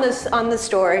continue on this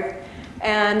story,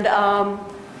 and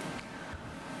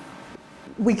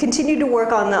we continue to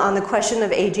work on the question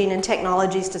of aging and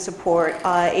technologies to support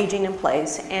aging in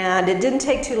place. And it didn't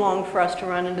take too long for us to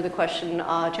run into the question,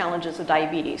 challenges of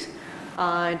diabetes.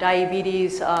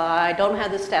 Diabetes, I don't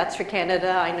have the stats for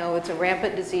Canada. I know it's a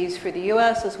rampant disease for the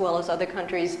US as well as other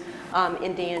countries,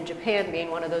 India and Japan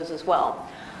being one of those as well.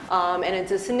 And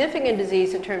it's a significant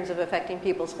disease in terms of affecting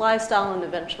people's lifestyle and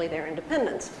eventually their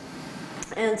independence.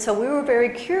 And so we were very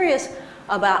curious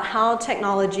about how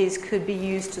technologies could be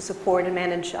used to support and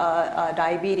manage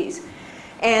diabetes.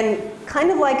 And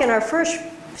kind of like in our first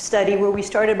study where we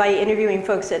started by interviewing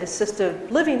folks at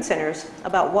assisted living centers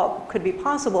about what could be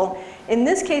possible, in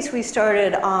this case we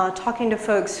started talking to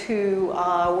folks who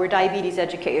were diabetes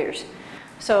educators.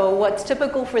 So what's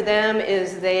typical for them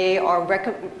is they are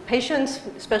patients,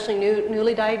 especially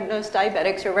newly diagnosed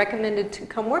diabetics, are recommended to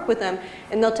come work with them,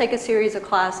 and they'll take a series of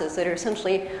classes that are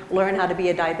essentially learn how to be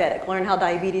a diabetic, learn how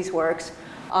diabetes works,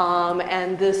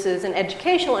 and this is an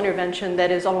educational intervention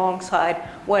that is alongside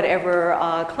whatever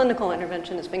clinical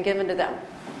intervention has been given to them.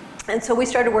 And so we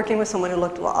started working with someone who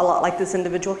looked a lot like this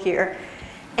individual here.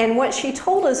 And what she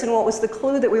told us, and what was the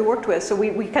clue that we worked with, so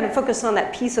we kind of focused on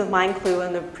that peace of mind clue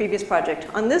in the previous project.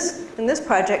 In this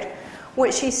project,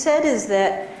 what she said is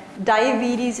that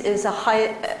diabetes is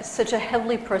such a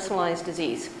heavily personalized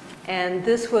disease. And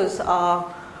this was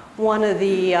one of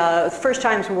the first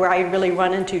times where I really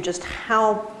run into just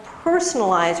how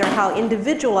personalized or how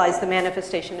individualized the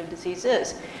manifestation of disease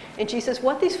is. And she says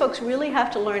what these folks really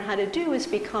have to learn how to do is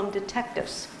become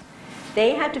detectives.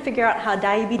 They have to figure out how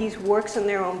diabetes works in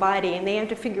their own body, and they have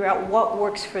to figure out what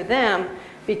works for them,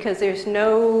 because there's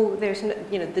no,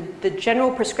 you know, the general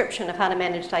prescription of how to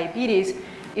manage diabetes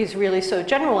is really so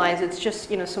generalized. It's just,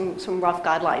 you know, some rough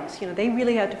guidelines. You know, they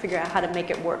really have to figure out how to make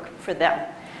it work for them.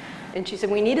 And she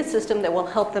said we need a system that will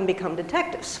help them become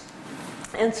detectives.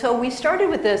 And so we started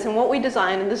with this, and what we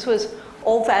designed, and this was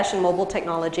old-fashioned mobile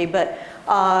technology, but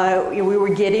we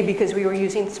were giddy because we were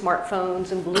using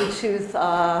smartphones and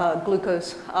Bluetooth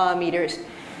glucose meters.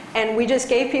 And we just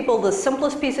gave people the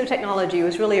simplest piece of technology. It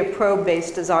was really a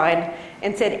probe-based design,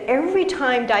 and said every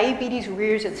time diabetes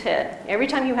rears its head, every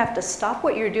time you have to stop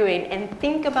what you're doing and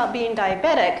think about being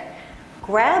diabetic,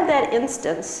 grab that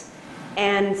instance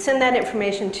and send that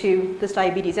information to this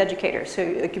diabetes educator. So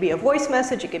it could be a voice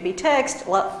message, it could be text.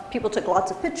 People took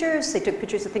lots of pictures. They took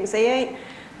pictures of things they ate.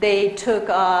 They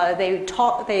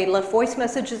left voice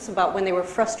messages about when they were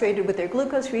frustrated with their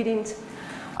glucose readings.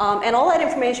 And all that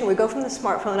information would go from the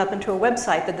smartphone up into a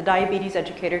website that the diabetes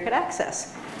educator could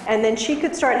access. And then she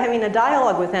could start having a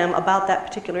dialogue with them about that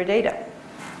particular data.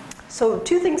 So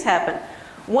two things happened.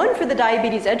 One, for the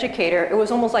diabetes educator, it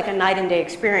was almost like a night and day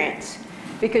experience,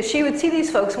 because she would see these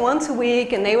folks once a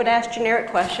week and they would ask generic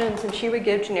questions and she would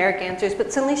give generic answers,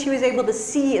 but suddenly she was able to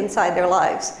see inside their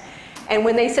lives. And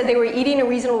when they said they were eating a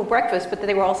reasonable breakfast, but that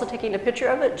they were also taking a picture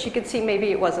of it, she could see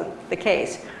maybe it wasn't the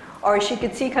case. Or she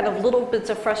could see kind of little bits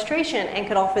of frustration and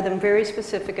could offer them very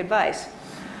specific advice.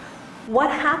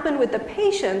 What happened with the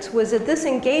patients was that this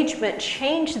engagement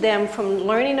changed them from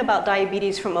learning about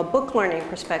diabetes from a book learning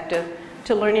perspective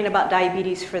to learning about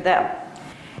diabetes for them.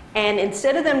 And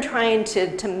instead of them trying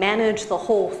to manage the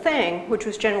whole thing, which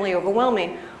was generally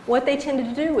overwhelming, what they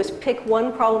tended to do was pick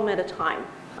one problem at a time.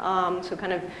 So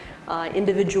kind of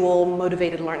individual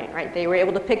motivated learning, right? They were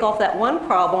able to pick off that one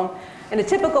problem. And a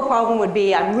typical problem would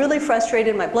be, I'm really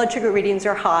frustrated, my blood sugar readings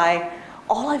are high,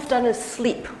 all I've done is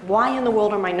sleep. Why in the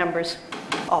world are my numbers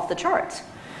off the charts?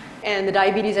 And the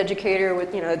diabetes educator,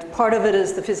 part of it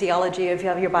is the physiology of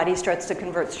how your body starts to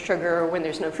convert sugar when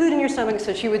there's no food in your stomach.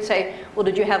 So she would say, well,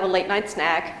 did you have a late night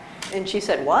snack? And she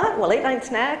said, what? Well, late night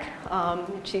snack?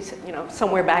 She said,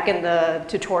 somewhere back in the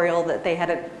tutorial that they had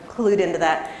it clued into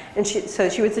that. And so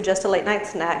she would suggest a late night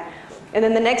snack. And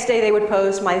then the next day they would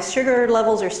post, my sugar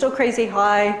levels are still crazy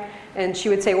high. And she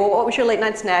would say, well, what was your late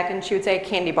night snack? And she would say, a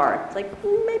candy bar. It's like,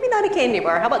 maybe not a candy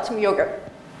bar. How about some yogurt?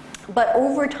 But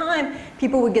over time,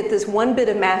 people would get this one bit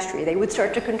of mastery. They would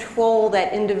start to control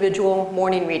that individual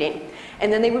morning reading.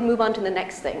 And then they would move on to the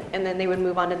next thing. And then they would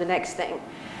move on to the next thing.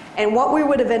 And what we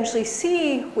would eventually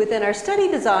see within our study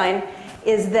design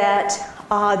is that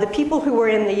the people who were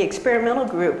in the experimental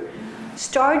group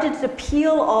started to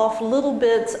peel off little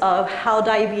bits of how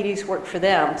diabetes worked for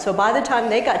them. So by the time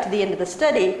they got to the end of the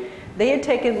study, they had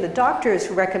taken the doctor's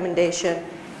recommendation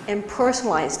and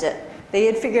personalized it. They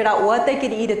had figured out what they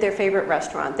could eat at their favorite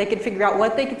restaurant. They could figure out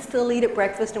what they could still eat at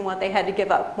breakfast and what they had to give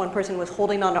up. One person was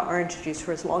holding on to orange juice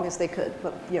for as long as they could,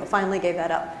 but finally gave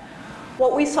that up.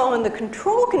 What we saw in the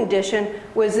control condition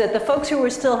was that the folks who were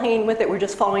still hanging with it were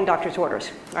just following doctor's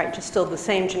orders, right? Just still the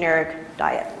same generic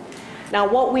diet. Now,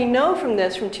 what we know from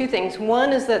this, from two things.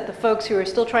 One is that the folks who are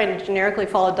still trying to generically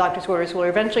follow doctor's orders were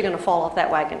eventually going to fall off that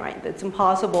wagon, right? It's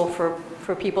impossible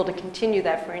for people to continue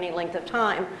that for any length of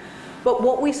time. But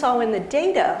what we saw in the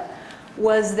data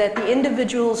was that the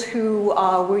individuals who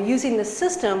were using the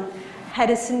system had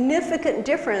a significant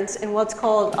difference in what's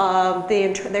called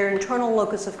their internal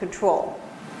locus of control.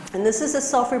 And this is a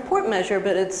self-report measure,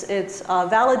 but it's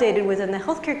validated within the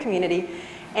healthcare community,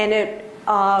 and it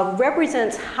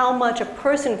represents how much a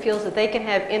person feels that they can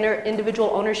have individual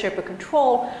ownership or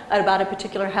control about a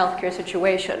particular healthcare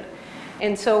situation.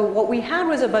 And so what we had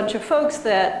was a bunch of folks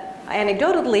that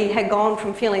anecdotally had gone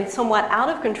from feeling somewhat out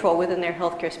of control within their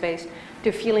healthcare space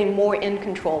to feeling more in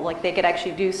control, like they could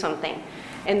actually do something.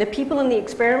 And the people in the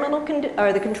experimental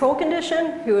or the control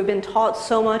condition who had been taught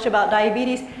so much about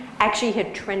diabetes actually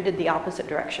had trended the opposite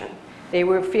direction. They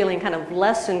were feeling kind of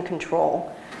less in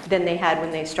control than they had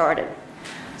when they started.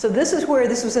 So this is where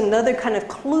this was another kind of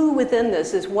clue within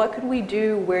this, is what could we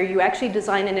do where you actually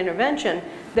design an intervention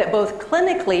that both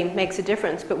clinically makes a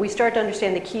difference, but we start to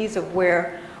understand the keys of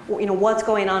where, what's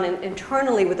going on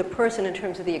internally with the person in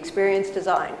terms of the experience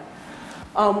design.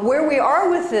 Where we are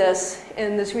with this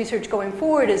in this research going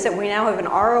forward is that we now have an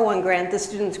R01 grant. This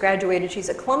student's graduated, she's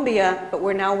at Columbia, but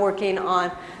we're now working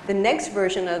on the next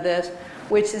version of this,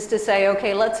 which is to say,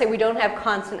 okay, let's say we don't have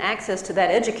constant access to that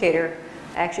educator.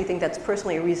 I actually think that's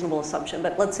personally a reasonable assumption,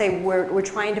 but let's say we're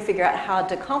trying to figure out how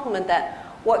to complement that.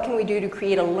 What can we do to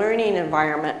create a learning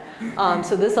environment?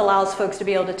 So this allows folks to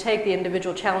be able to take the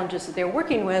individual challenges that they're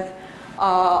working with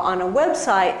on a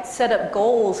website, set up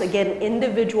goals, again,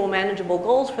 individual manageable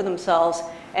goals for themselves,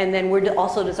 and then we're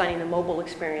also designing a mobile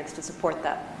experience to support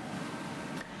that.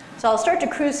 So I'll start to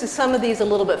cruise through some of these a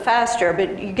little bit faster,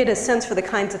 but you get a sense for the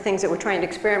kinds of things that we're trying to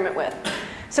experiment with.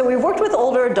 So we worked with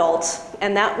older adults,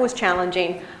 and that was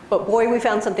challenging, but boy, we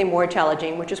found something more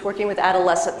challenging, which is working with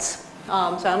adolescents. So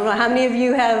I don't know how many of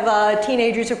you have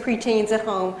teenagers or preteens at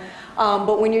home.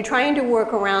 But when you're trying to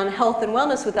work around health and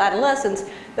wellness with adolescents,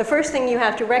 the first thing you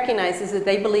have to recognize is that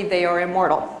they believe they are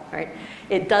immortal, right?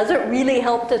 It doesn't really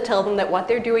help to tell them that what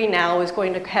they're doing now is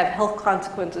going to have health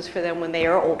consequences for them when they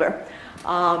are older.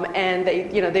 And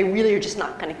they really are just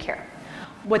not going to care.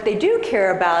 What they do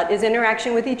care about is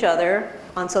interaction with each other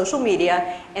on social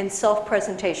media and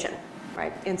self-presentation,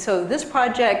 right? And so this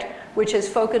project, which has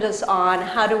focused us on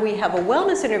how do we have a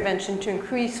wellness intervention to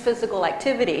increase physical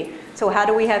activity. So how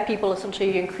do we have people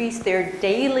essentially increase their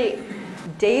daily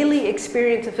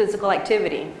experience of physical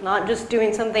activity, not just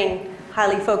doing something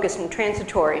highly focused and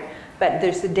transitory, but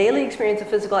there's the daily experience of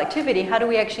physical activity. How do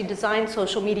we actually design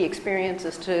social media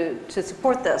experiences to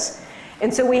support this?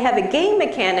 And so we have a game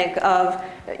mechanic of,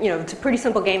 it's a pretty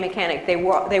simple game mechanic. They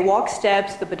walk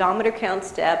steps, the pedometer counts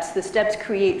steps, the steps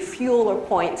create fuel or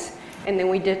points, and then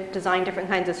we design different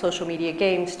kinds of social media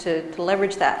games to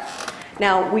leverage that.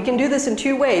 Now, we can do this in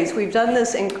two ways. We've done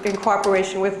this in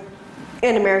cooperation with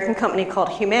an American company called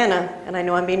Mynatt, and I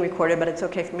know I'm being recorded, but it's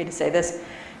okay for me to say this.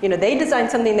 They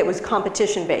designed something that was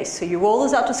competition-based. So you roll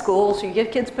this out to schools, you give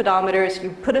kids pedometers,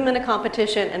 you put them in a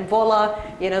competition, and voila,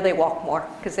 they walk more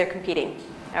because they're competing.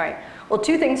 All right. Well,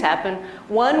 two things happened.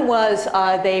 One was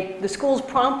the schools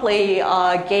promptly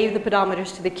gave the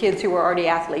pedometers to the kids who were already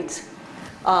athletes.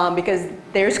 Because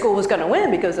their school was going to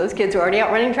win because those kids were already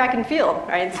out running track and field,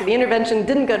 right? So the intervention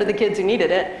didn't go to the kids who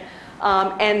needed it.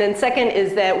 And then second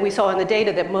is that we saw in the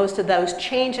data that most of those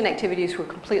change in activities were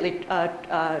completely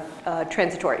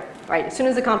transitory, right? As soon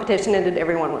as the competition ended,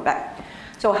 everyone went back.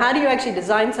 So how do you actually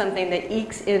design something that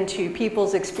ekes into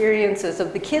people's experiences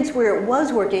of the kids where it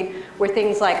was working, where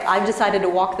things like, I've decided to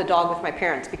walk the dog with my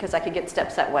parents because I could get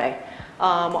steps that way.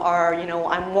 Or,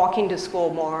 I'm walking to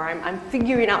school more. I'm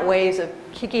figuring out ways of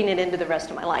kicking it into the rest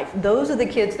of my life. Those are the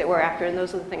kids that we're after, and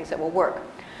those are the things that will work.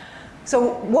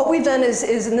 So what we've done is,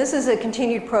 and this is a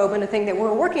continued probe and a thing that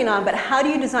we're working on, but how do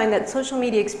you design that social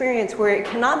media experience where it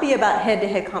cannot be about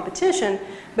head-to-head competition,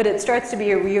 but it starts to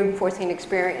be a reinforcing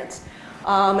experience?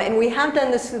 And we have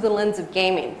done this through the lens of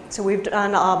gaming. So we've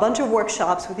done a bunch of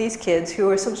workshops with these kids who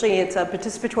are essentially, it's a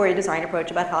participatory design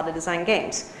approach about how to design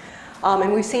games.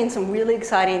 And we've seen some really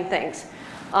exciting things.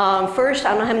 First, I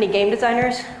don't know how many game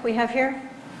designers we have here.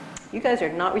 You guys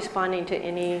are not responding to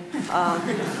any,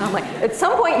 I'm like, at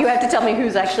some point you have to tell me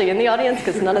who's actually in the audience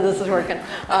because none of this is working.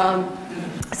 On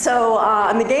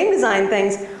the game design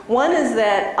things, one is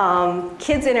that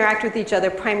kids interact with each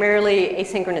other primarily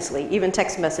asynchronously. Even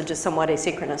text message is somewhat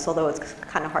asynchronous, although it's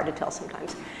kind of hard to tell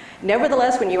sometimes.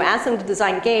 Nevertheless, when you ask them to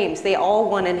design games, they all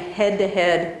want to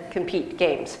head-to-head compete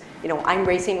games. I'm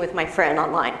racing with my friend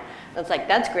online. It's like,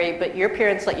 that's great, but your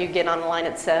parents let you get online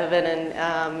at 7,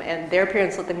 and their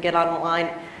parents let them get online,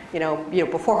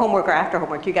 before homework or after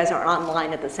homework. You guys aren't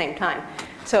online at the same time.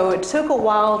 So it took a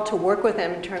while to work with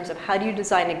them in terms of how do you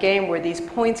design a game where these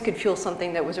points could fuel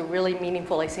something that was a really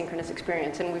meaningful asynchronous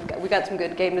experience, and we got some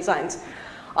good game designs.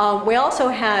 We also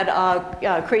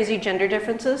had crazy gender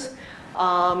differences.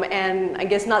 And I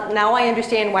guess now I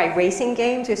understand why racing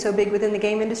games are so big within the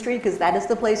game industry, because that is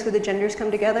the place where the genders come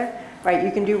together, right?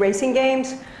 You can do racing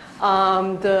games.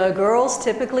 The girls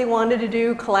typically wanted to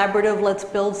do collaborative, let's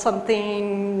build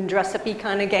something, dress-up-y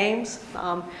kind of games.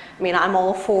 I'm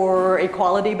all for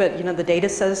equality, but the data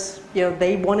says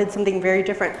they wanted something very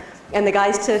different. And the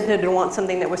guys tended to want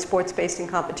something that was sports-based in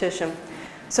competition.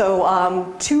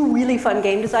 So two really fun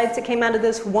game designs that came out of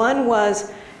this. One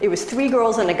was, it was 3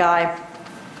 girls and a guy.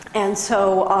 And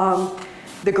so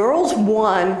the girls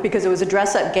won because it was a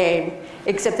dress-up game,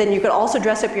 except then you could also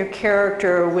dress up your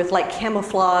character with like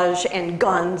camouflage and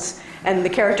guns, and the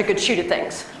character could shoot at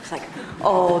things. It's like,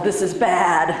 oh, this is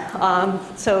bad.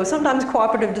 So sometimes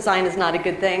cooperative design is not a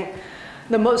good thing.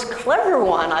 The most clever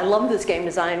one, I love this game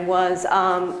design, was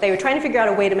they were trying to figure out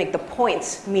a way to make the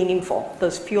points meaningful,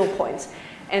 those fuel points.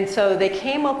 And so they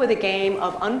came up with a game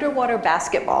of underwater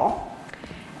basketball,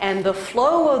 and the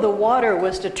flow of the water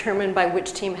was determined by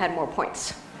which team had more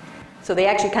points. So they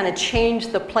actually kind of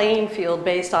changed the playing field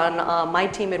based on my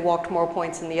team had walked more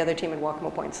points and the other team had walked more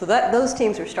points. So those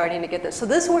teams are starting to get this. So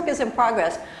this work is in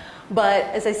progress. But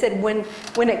as I said,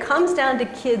 when it comes down to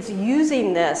kids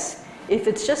using this, if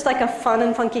it's just like a fun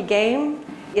and funky game,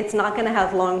 it's not going to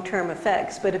have long-term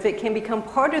effects. But if it can become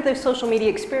part of their social media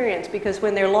experience, because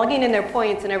when they're logging in their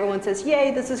points and everyone says,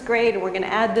 "Yay, this is great, and we're going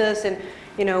to add this," and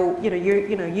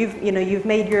you've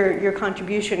made your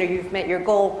contribution or you've met your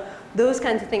goal, those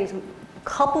kinds of things,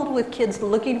 coupled with kids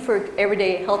looking for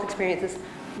everyday health experiences,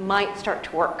 might start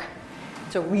to work.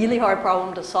 It's a really hard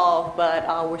problem to solve, but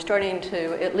we're starting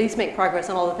to at least make progress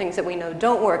on all the things that we know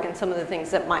don't work and some of the things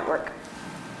that might work.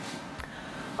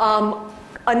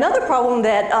 Another problem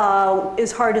that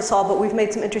is hard to solve, but we've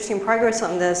made some interesting progress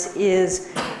on this,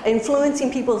 is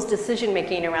influencing people's decision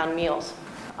making around meals.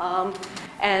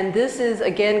 And this is,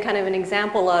 again, kind of an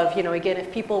example of, again,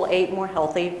 if people ate more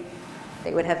healthy,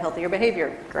 they would have healthier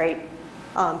behavior. Great.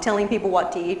 Telling people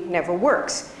what to eat never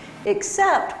works.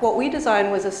 Except what we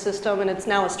designed was a system, and it's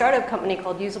now a startup company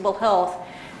called Usable Health,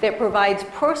 that provides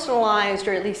personalized,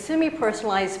 or at least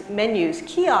semi-personalized menus,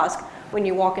 kiosks, when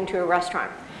you walk into a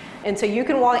restaurant. And so you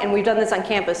can walk, and we've done this on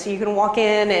campus, so you can walk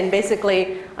in and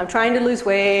basically, I'm trying to lose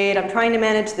weight, I'm trying to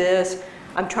manage this,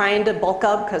 I'm trying to bulk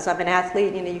up because I'm an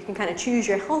athlete. You can kind of choose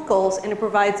your health goals, and it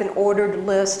provides an ordered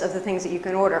list of the things that you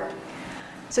can order.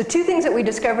 So three things that we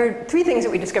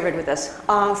discovered with this.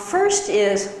 First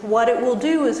is, what it will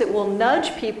do is it will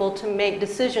nudge people to make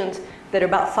decisions that are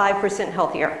about 5%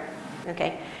 healthier.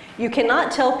 Okay? You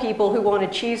cannot tell people who want a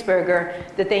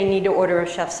cheeseburger that they need to order a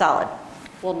chef salad.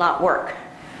 Will not work.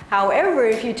 However,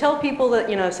 if you tell people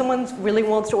that, someone really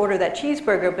wants to order that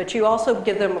cheeseburger, but you also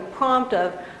give them a prompt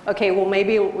of, okay, well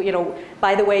maybe,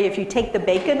 by the way, if you take the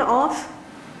bacon off,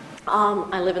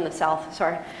 I live in the South,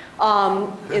 sorry,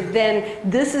 then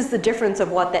this is the difference of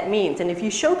what that means. And if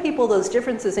you show people those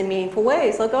differences in meaningful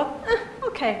ways, they'll go,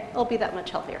 okay, I'll be that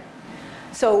much healthier.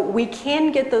 So we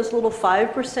can get those little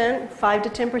 5%, 5 to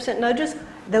 10% nudges.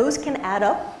 Those can add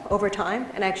up over time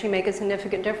and actually make a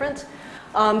significant difference.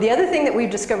 The other thing that we've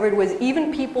discovered was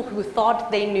even people who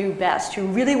thought they knew best, who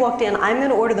really walked in, I'm going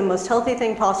to order the most healthy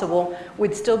thing possible,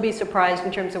 would still be surprised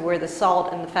in terms of where the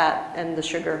salt and the fat and the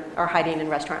sugar are hiding in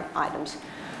restaurant items.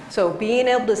 So being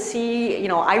able to see,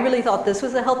 I really thought this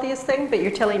was the healthiest thing, but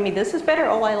you're telling me this is better?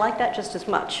 Oh, I like that just as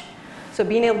much. So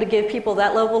being able to give people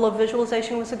that level of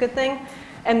visualization was a good thing.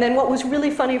 And then what was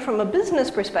really funny from a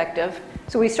business perspective,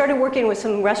 so we started working with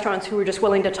some restaurants who were just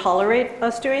willing to tolerate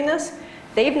us doing this.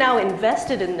 They've now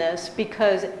invested in this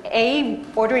because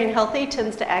ordering healthy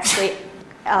tends to actually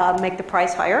make the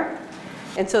price higher.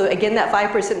 And so again, that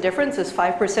 5% difference is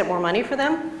 5% more money for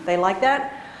them. They like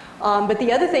that. But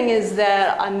the other thing is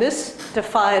that, and this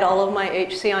defied all of my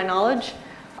HCI knowledge,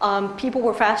 people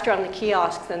were faster on the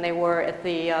kiosks than they were at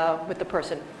with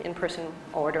the in-person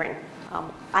ordering.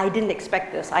 I didn't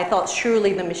expect this. I thought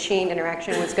surely the machine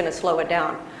interaction was going to slow it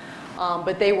down.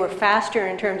 But they were faster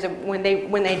in terms of when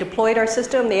they deployed our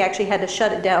system, they actually had to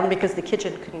shut it down because the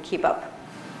kitchen couldn't keep up.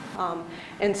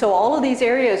 And so all of these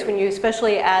areas, when you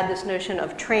especially add this notion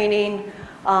of training,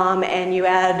 and you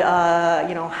add,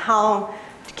 how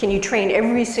can you train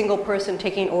every single person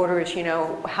taking orders,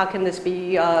 how can this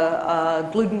be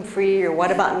gluten-free, or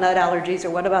what about nut allergies, or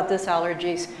what about this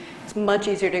allergies? It's much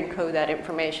easier to encode that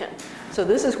information. So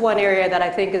this is one area that I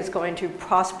think is going to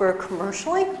prosper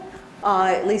commercially.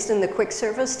 At least in the quick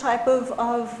service type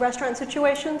of restaurant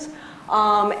situations.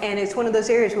 And it's one of those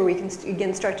areas where we can,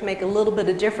 again, start to make a little bit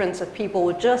of difference of people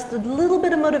with just a little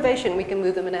bit of motivation. We can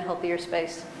move them in a healthier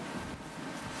space.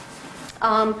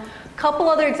 Couple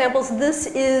other examples. This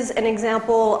is an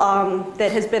example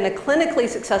that has been a clinically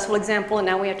successful example, and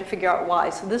now we have to figure out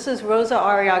why. So this is Rosa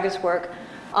Arriaga's work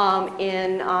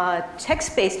in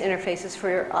text-based interfaces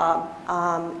for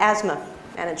asthma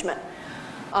management.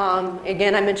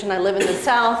 Again, I mentioned I live in the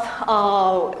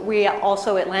South. We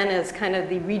also, Atlanta is kind of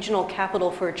the regional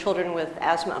capital for children with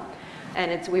asthma.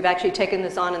 And we've actually taken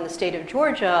this on in the state of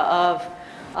Georgia of,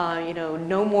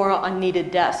 no more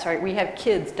unneeded deaths, right? We have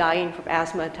kids dying from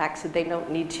asthma attacks that they don't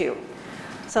need to.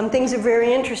 Some things are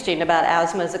very interesting about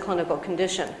asthma as a clinical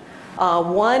condition.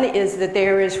 One is that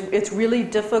it's really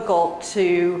difficult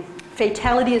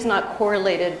fatality is not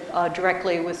correlated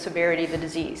directly with severity of the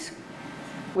disease,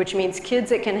 which means kids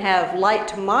that can have light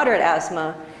to moderate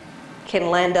asthma can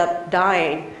land up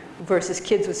dying, versus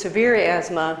kids with severe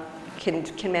asthma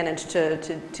can manage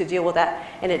to deal with that.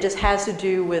 And it just has to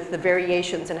do with the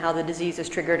variations in how the disease is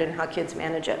triggered and how kids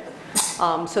manage it.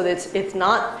 So it's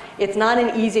not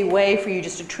an easy way for you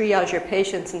just to triage your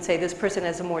patients and say, this person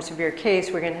has a more severe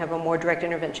case, we're going to have a more direct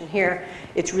intervention here.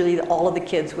 It's really all of the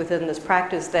kids within this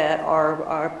practice that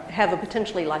have a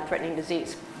potentially life-threatening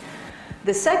disease.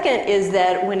 The second is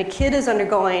that when a kid is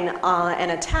undergoing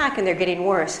an attack and they're getting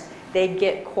worse, they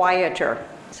get quieter.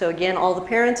 So again, all the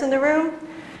parents in the room,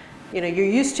 you're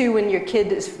used to when your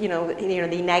kid is,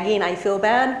 the nagging, I feel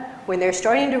bad. When they're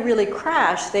starting to really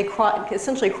crash, they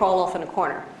essentially crawl off in a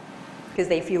corner because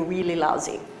they feel really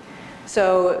lousy.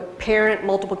 So parent,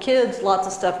 multiple kids, lots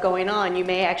of stuff going on. You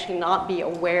may actually not be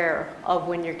aware of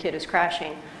when your kid is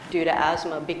crashing due to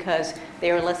asthma because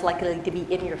they are less likely to be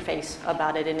in your face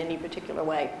about it in any particular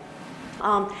way.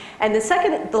 And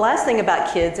the last thing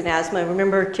about kids and asthma,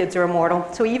 remember kids are immortal.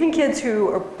 So even kids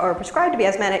who are prescribed to be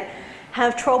asthmatic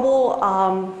have trouble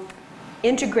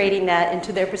integrating that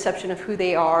into their perception of who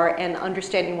they are and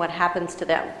understanding what happens to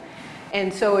them.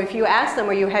 And so if you ask them,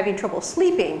 are you having trouble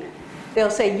sleeping? They'll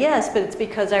say, yes, but it's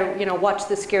because I watched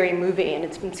this scary movie and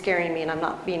it's been scaring me and I'm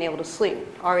not being able to sleep.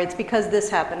 Or it's because this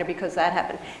happened or because that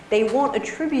happened. They won't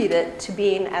attribute it to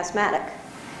being asthmatic.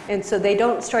 And so they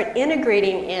don't start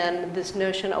integrating in this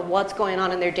notion of what's going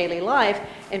on in their daily life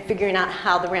and figuring out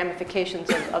how the ramifications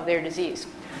of their disease.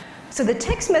 So the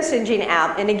text messaging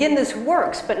app, and again this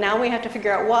works, but now we have to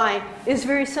figure out why, is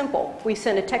very simple. We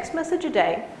send a text message a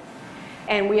day,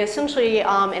 and we essentially,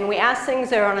 and we ask things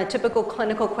that are on a typical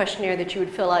clinical questionnaire that you would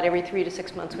fill out every 3 to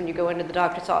 6 months when you go into the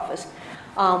doctor's office.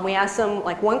 We ask them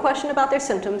like one question about their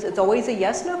symptoms. It's always a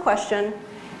yes/no question,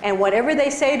 and whatever they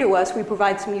say to us, we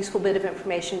provide some useful bit of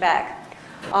information back.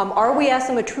 Or we ask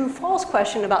them a true/false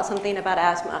question about something about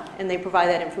asthma, and they provide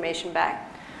that information back.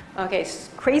 Okay,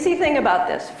 crazy thing about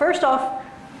this. First off,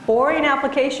 boring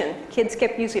application. Kids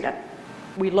kept using it.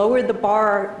 We lowered the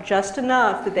bar just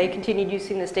enough that they continued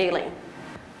using this daily.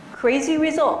 Crazy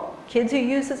result. Kids who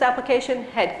use this application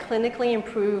had clinically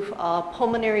improved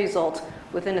pulmonary results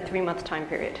within a 3-month time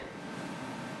period.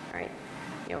 All right.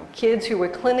 Kids who were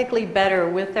clinically better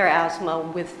with their asthma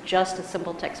with just a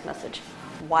simple text message.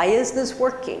 Why is this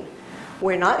working?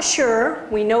 We're not sure.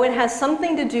 We know it has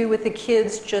something to do with the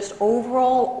kids' just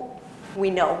overall,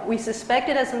 we suspect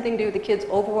it has something to do with the kids'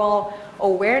 overall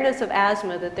awareness of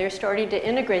asthma, that they're starting to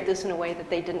integrate this in a way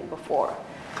that they didn't before.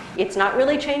 It's not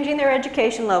really changing their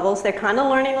education levels. They're kind of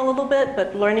learning a little bit,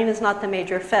 but learning is not the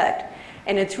major effect.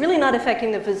 And it's really not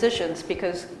affecting the physicians,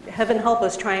 because heaven help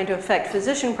us trying to affect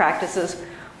physician practices.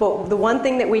 But the one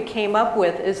thing that we came up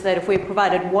with is that if we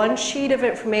provided one sheet of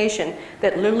information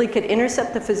that literally could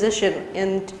intercept the physician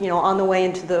on the way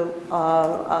into the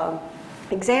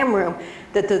exam room,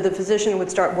 that the physician would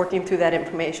start working through that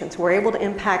information. So we're able to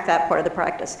impact that part of the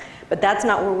practice. But that's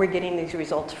not where we're getting these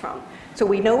results from. So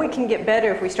we know we can get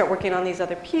better if we start working on these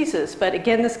other pieces. But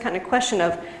again, this kind of question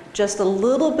of just a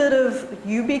little bit of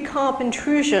UB comp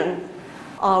intrusion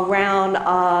around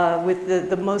with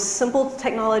the most simple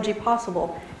technology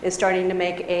possible is starting to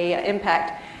make an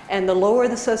impact. And the lower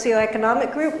the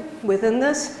socioeconomic group within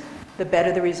this, the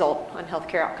better the result on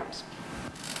healthcare outcomes.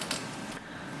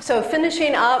 So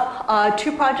finishing up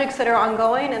 2 projects that are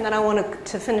ongoing, and then I want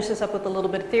to finish this up with a little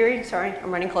bit of theory. Sorry,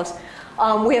 I'm running close.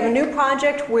 We have a new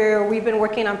project where we've been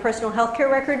working on personal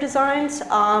healthcare record designs,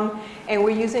 and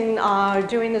we're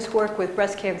doing this work with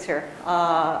breast cancer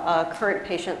current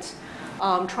patients.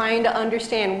 Trying to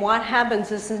understand what happens.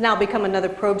 This has now become another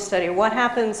probe study. What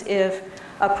happens if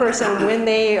a person, when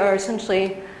they are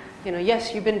essentially,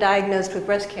 yes, you've been diagnosed with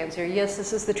breast cancer. Yes,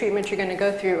 this is the treatment you're going to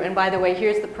go through. And by the way,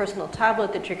 here's the personal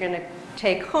tablet that you're going to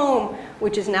take home,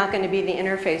 which is now going to be the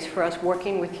interface for us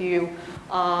working with you.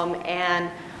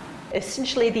 And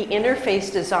essentially, the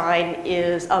interface design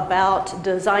is about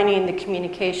designing the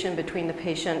communication between the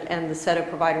patient and the set of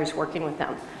providers working with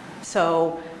them.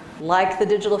 So, like the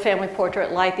digital family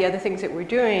portrait, like the other things that we're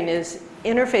doing, is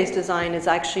interface design is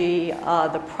actually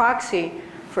the proxy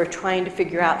for trying to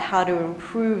figure out how to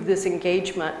improve this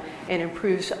engagement and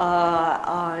improves,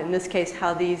 in this case,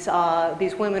 how these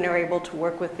women are able to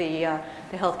work with the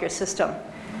healthcare system.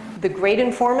 The great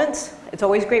informants, it's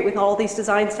always great with all these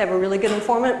designs to have a really good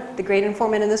informant. The great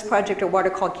informant in this project are what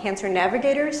are called cancer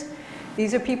navigators.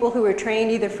 These are people who are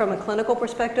trained either from a clinical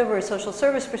perspective or a social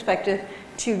service perspective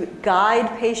to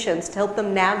guide patients, to help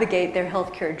them navigate their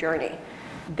healthcare journey.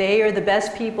 They are the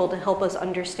best people to help us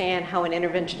understand how an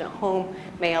intervention at home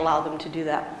may allow them to do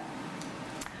that.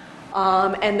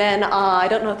 And then, I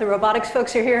don't know if the robotics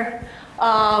folks are here.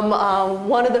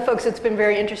 One of the folks that's been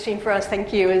very interesting for us,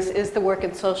 thank you, is the work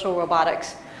in social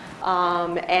robotics.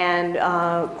 And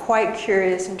quite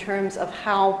curious in terms of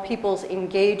how people's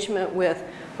engagement with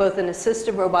both an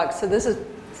assistive robot, so this is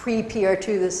pre-PR2,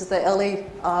 this is the Ellie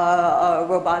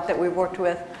robot that we've worked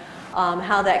with,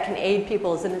 how that can aid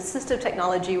people as an assistive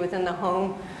technology within the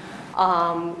home.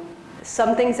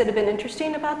 Some things that have been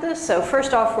interesting about this. So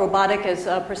first off, robotic as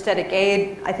a prosthetic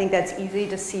aid. I think that's easy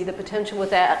to see the potential with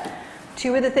that.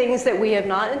 2 of the things that we have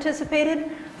not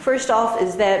anticipated. First off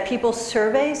is that people's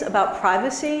surveys about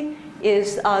privacy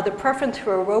is the preference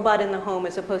for a robot in the home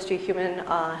as opposed to a human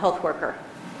health worker.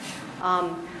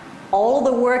 All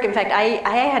the work, in fact,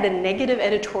 I had a negative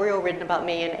editorial written about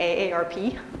me in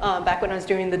AARP back when I was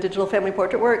doing the digital family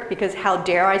portrait work, because how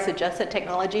dare I suggest that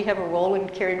technology have a role in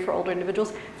caring for older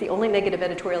individuals. It's the only negative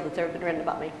editorial that's ever been written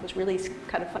about me. It was really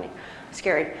kind of funny,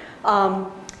 scary.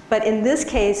 But in this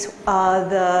case,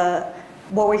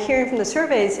 what we're hearing from the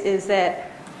surveys is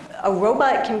that a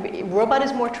robot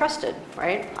is more trusted,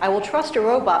 right? I will trust a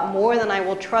robot more than I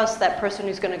will trust that person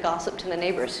who's going to gossip to the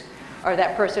neighbors. or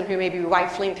that person who may be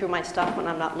rifling through my stuff when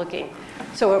I'm not looking.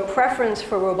 So a preference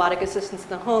for robotic assistance in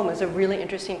the home is a really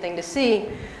interesting thing to see.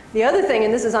 The other thing,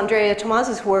 and this is Andrea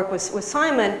Tomas's work with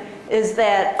Simon, is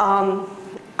that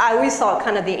I always thought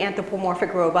kind of the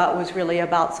anthropomorphic robot was really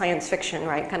about science fiction,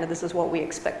 right? Kind of this is what we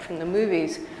expect from the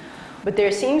movies. But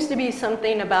there seems to be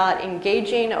something about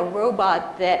engaging a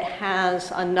robot that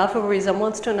has enough of a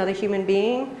resemblance to another human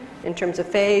being in terms of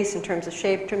face, in terms of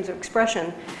shape, in terms of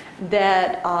expression,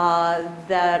 that,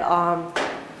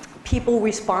 people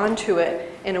respond to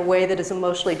it in a way that is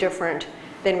emotionally different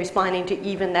than responding to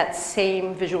even that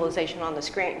same visualization on the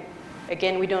screen.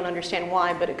 Again, we don't understand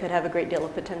why, but it could have a great deal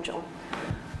of potential.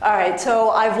 All right,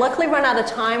 so I've luckily run out of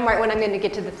time right when I'm going to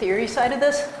get to the theory side of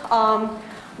this.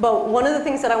 But one of the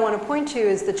things that I want to point to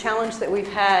is the challenge that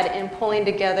we've had in pulling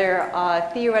together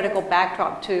a theoretical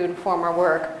backdrop to inform our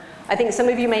work. I think some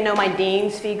of you may know my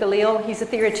dean, Zvi Galil. He's a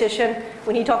theoretician.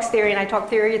 When he talks theory and I talk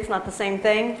theory, it's not the same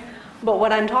thing. But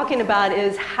what I'm talking about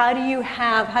is how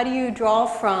do you draw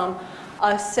from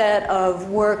a set of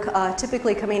work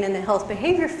typically coming in the health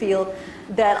behavior field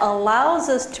that allows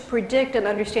us to predict and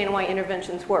understand why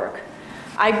interventions work.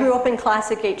 I grew up in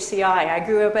classic HCI. I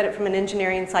grew up at it from an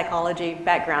engineering and psychology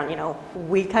background. You know,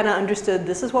 we kind of understood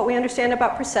this is what we understand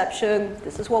about perception,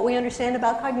 this is what we understand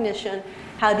about cognition.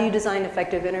 How do you design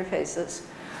effective interfaces?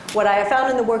 What I have found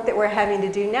in the work that we're having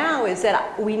to do now is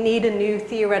that we need a new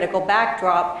theoretical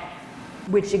backdrop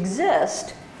which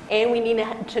exists, and we need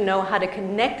to know how to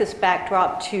connect this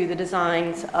backdrop to the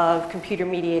designs of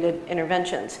computer-mediated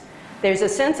interventions. There's a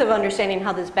sense of understanding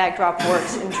how this backdrop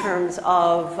works in terms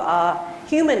of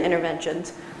human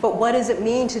interventions, but what does it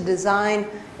mean to design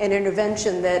an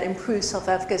intervention that improves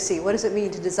self-efficacy? What does it mean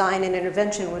to design an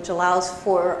intervention which allows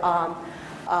for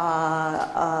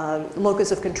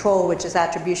locus of control, which is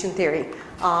attribution theory?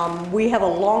 We have a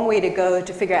long way to go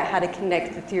to figure out how to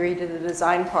connect the theory to the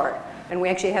design part. And we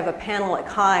actually have a panel at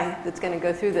CHI that's going to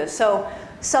go through this. So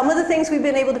some of the things we've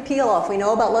been able to peel off, we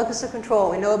know about locus of control,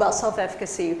 we know about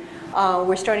self-efficacy.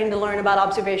 We're starting to learn about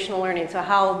observational learning, so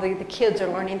how the kids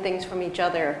are learning things from each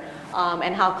other,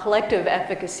 and how collective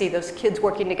efficacy, those kids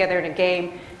working together in a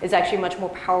game, is actually much more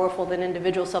powerful than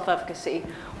individual self-efficacy.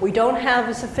 We don't have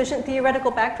a sufficient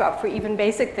theoretical backdrop for even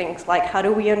basic things like how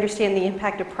do we understand the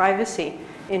impact of privacy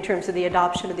in terms of the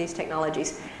adoption of these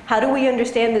technologies? How do we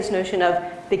understand this notion of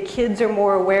the kids are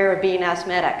more aware of being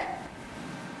asthmatic?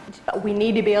 We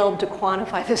need to be able to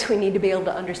quantify this. We need to be able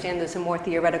to understand this in more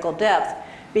theoretical depth,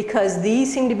 because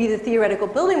these seem to be the theoretical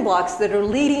building blocks that are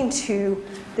leading to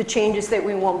the changes that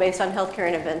we want based on healthcare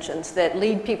interventions, that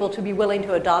lead people to be willing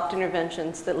to adopt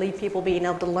interventions, that lead people being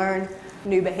able to learn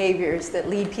new behaviors, that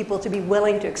lead people to be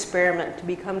willing to experiment, to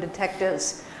become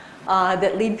detectives,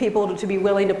 that lead people to be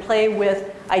willing to play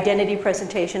with identity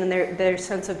presentation and their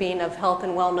sense of being of health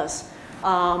and wellness.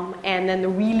 And then the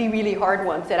really, really hard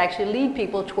ones that actually lead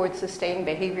people towards sustained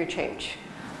behavior change.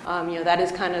 You know, that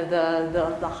is kind of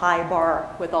the high bar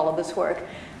with all of this work.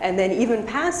 And then even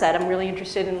past that, I'm really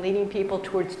interested in leading people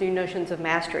towards new notions of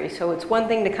mastery. So it's one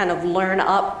thing to kind of learn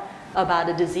up about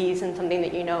a disease and something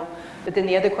that you know, but then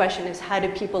the other question is how do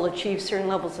people achieve certain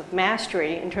levels of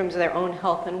mastery in terms of their own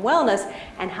health and wellness,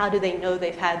 and how do they know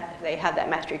they have that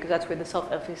mastery, because that's where the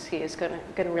self-efficacy is going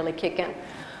to really kick in.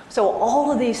 So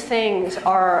all of these things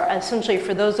are essentially,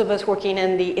 for those of us working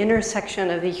in the intersection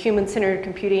of the human-centered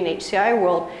computing HCI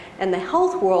world and the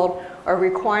health world, are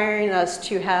requiring us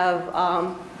to have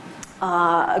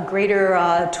a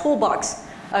greater toolbox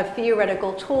of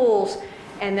theoretical tools.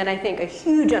 And then I think a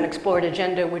huge unexplored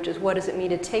agenda, which is what does it mean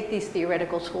to take these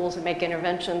theoretical tools and make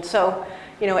interventions. So,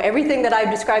 you know, everything that I've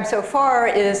described so far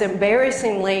is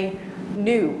embarrassingly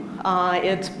new.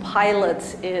 It's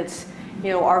pilots, it's, you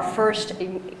know, our first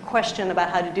question about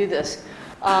how to do this.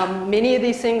 Many of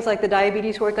these things, like the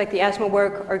diabetes work, like the asthma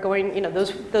work, are going, you know,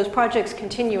 those projects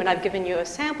continue, and I've given you a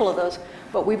sample of those,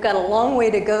 but we've got a long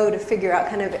way to go to figure out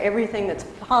kind of everything that's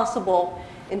possible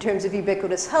in terms of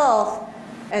ubiquitous health.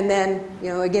 And then, you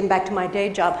know, again, back to my day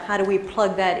job, how do we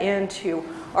plug that into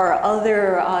our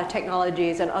other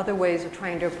technologies and other ways of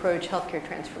trying to approach healthcare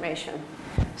transformation?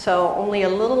 So only a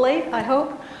little late, I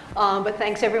hope. But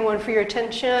thanks everyone for your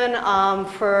attention,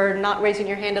 for not raising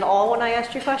your hand at all when I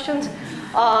asked you questions.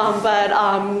 But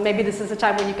maybe this is the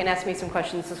time when you can ask me some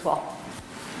questions as well.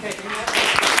 Okay.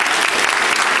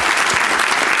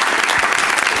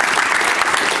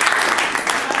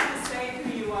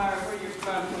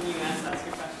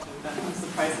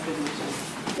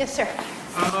 Yes, sir.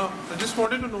 I just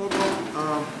wanted to know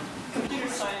about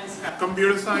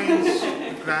Computer science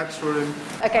grad student.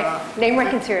 Okay, name,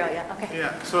 rank, and serial, yeah, okay.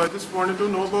 Yeah, so I just wanted to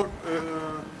know about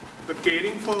the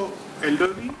caring for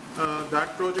elderly,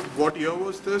 that project, what year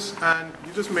was this? And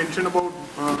you just mentioned about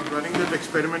running that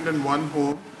experiment in one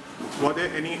home. Were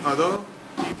there any other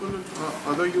people,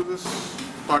 other users,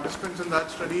 participants in that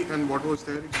study, and what was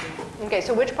their experience? Okay,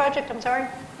 so which project, I'm sorry?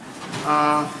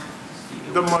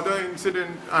 The mother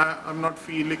incident, I'm not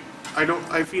feeling,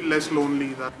 I feel less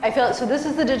lonely that. So this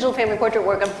is the digital family portrait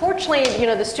work. Unfortunately,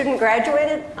 the student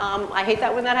graduated. I hate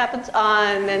that when that happens.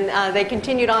 And then they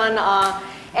continued on.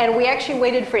 And we actually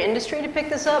waited for industry to pick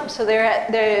this up. So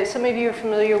some of you are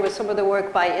familiar with some of the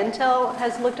work by Intel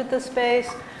has looked at this space.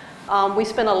 We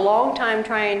spent a long time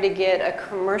trying to get a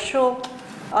commercial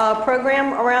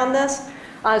program around this.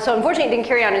 So unfortunately, it didn't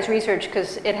carry on his research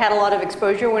because it had a lot of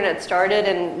exposure when it started,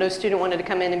 and no student wanted to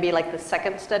come in and be like the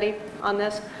second study on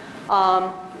this.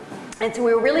 And so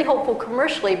we were really hopeful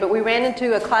commercially, but we ran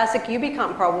into a classic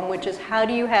UbiComp problem, which is how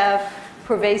do you have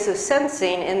pervasive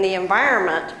sensing in the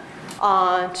environment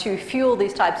to fuel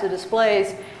these types of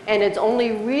displays? And it's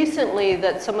only recently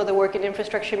that some of the work in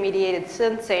infrastructure-mediated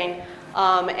sensing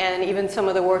and even some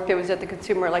of the work that was at the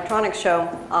Consumer Electronics Show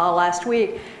last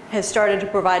week has started to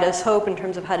provide us hope in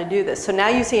terms of how to do this. So now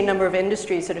you see a number of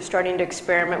industries that are starting to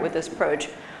experiment with this approach.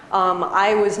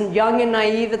 I was young and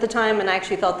naive at the time, and I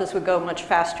actually thought this would go much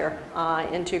faster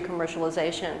into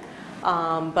commercialization.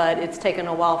 But it's taken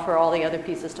a while for all the other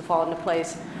pieces to fall into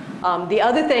place. The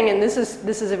other thing, and this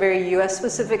is a very US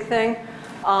specific thing,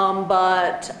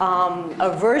 but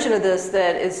a version of this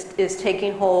that is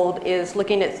taking hold is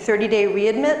looking at 30-day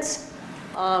readmits.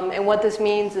 And what this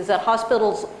means is that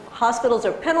hospitals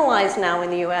are penalized now in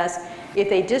the US if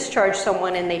they discharge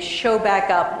someone and they show back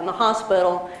up in the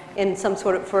hospital in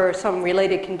for some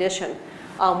related condition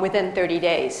within 30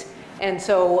 days. And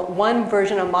so one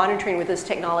version of monitoring with this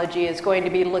technology is going to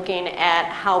be looking at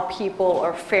how people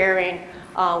are faring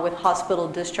with hospital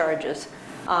discharges.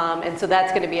 And so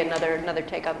that's going to be another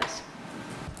take on this.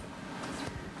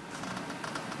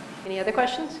 Any other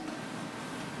questions?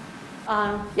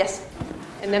 Yes,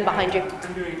 and then behind you.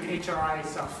 I'm doing HRI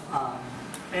stuff,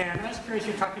 and I was curious,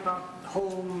 you're talking about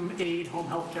home aid, home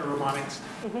healthcare robotics,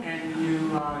 and you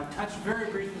touched very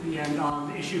briefly at the end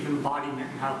on the issue of embodiment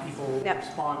and how people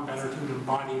respond better to an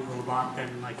embodied robot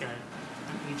than like an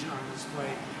agent on display.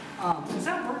 Is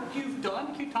that work you've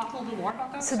done? Can you talk a little bit more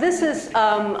about that? So this is,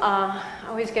 I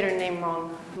always get her name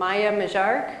wrong, Maya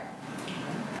Majark.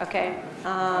 Okay.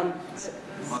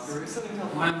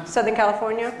 Southern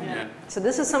California? Yeah. So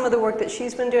this is some of the work that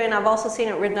she's been doing. I've also seen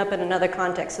it written up in another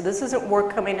context. So this isn't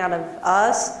work coming out of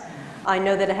us. I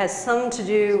know that it has some to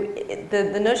do,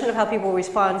 the notion of how people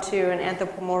respond to an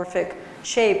anthropomorphic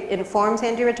shape informs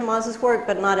Andy Ritamaz's work,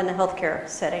 but not in a healthcare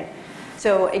setting.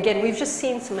 So again, we've just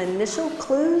seen some initial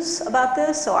clues about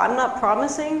this, so I'm not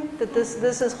promising that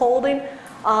this is holding.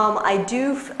 I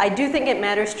do think it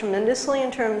matters tremendously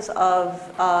in terms of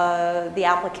the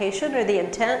application or the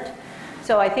intent.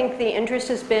 So I think the interest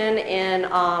has been in,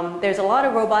 there's a lot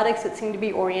of robotics that seem to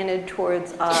be oriented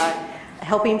towards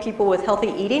helping people with healthy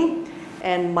eating.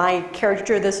 And my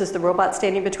caricature of this is the robot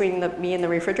standing between me and the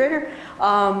refrigerator.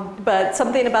 But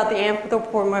something about the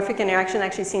anthropomorphic interaction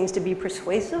actually seems to be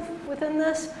persuasive within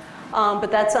this. But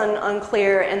that's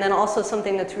unclear. And then also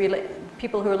something that's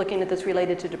people who are looking at this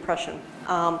related to depression.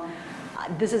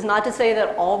 This is not to say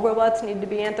that all robots need to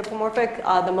be anthropomorphic.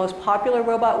 The most popular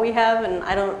robot we have, and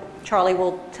Charlie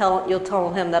you'll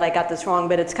tell him that I got this wrong,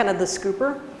 but it's kind of the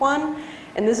scooper one.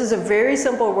 And this is a very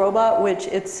simple robot, which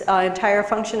its entire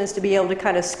function is to be able to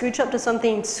kind of scooch up to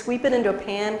something, sweep it into a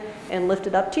pan, and lift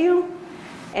it up to you.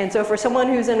 And so for someone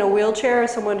who's in a wheelchair, or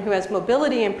someone who has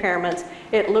mobility impairments,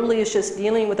 it literally is just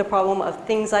dealing with the problem of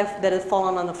things that have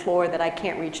fallen on the floor that I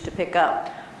can't reach to pick up.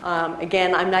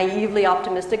 Again, I'm naively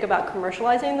optimistic about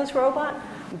commercializing this robot,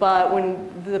 but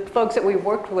when the folks that we've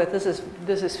worked with, this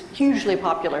is hugely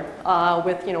popular.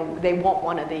 They want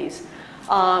one of these.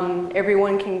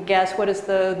 Everyone can guess what is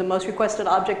the most requested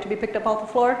object to be picked up off the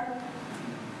floor?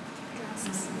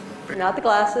 Glasses. Not the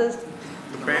glasses.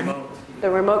 The pen. The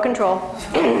remote control.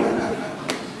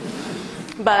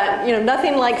 But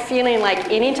nothing like feeling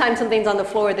like anytime something's on the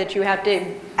floor that you have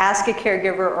to ask a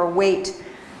caregiver or wait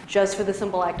just for the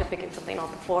simple act of picking something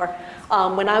off the floor.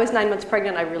 When I was 9 months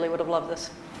pregnant, I really would have loved this.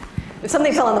 If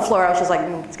something fell on the floor, I was just like,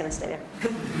 it's going to stay there.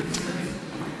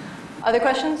 Other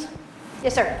questions?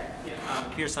 Yes, sir.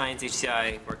 Computer science,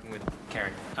 HCI, working with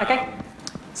Karen. Okay.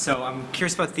 So I'm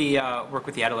curious about the work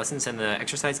with the adolescents and the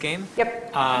exercise game.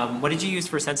 Yep. What did you use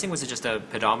for sensing? Was it just a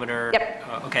pedometer?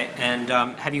 Yep. Okay. And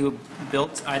have you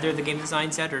built either the game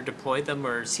designs yet or deployed them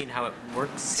or seen how it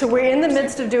works? So we're in the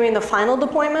midst of doing the final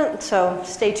deployment, so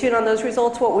stay tuned on those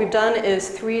results. What we've done is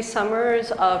 3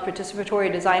 summers of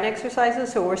participatory design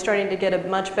exercises, so we're starting to get a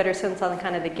much better sense on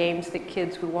kind of the games that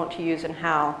kids would want to use and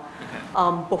how.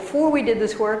 Okay. Before we did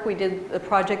this work, we did a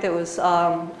project that was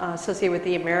associated with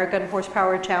the American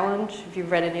Horsepower Challenge, if you've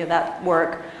read any of that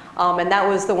work. And that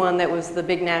was the one that was the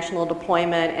big national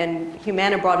deployment, and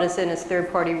Humana brought us in as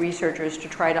third-party researchers to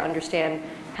try to understand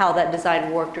how that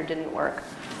design worked or didn't work.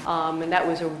 And that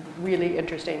was a really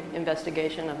interesting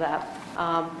investigation of that.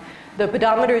 The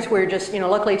pedometers were just,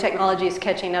 luckily technology is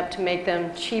catching up to make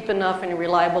them cheap enough and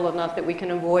reliable enough that we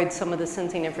can avoid some of the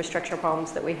sensing infrastructure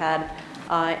problems that we had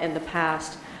in the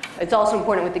past. It's also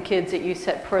important with the kids that you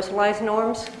set personalized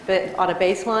norms on a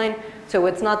baseline. So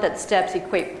it's not that steps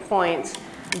equate points,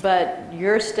 but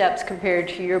your steps compared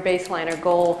to your baseline or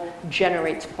goal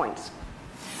generates points.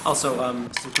 Also,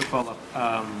 just a quick follow-up.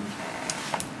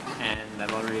 And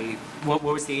I've already, what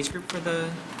was the age group for the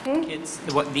kids?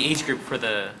 The age group for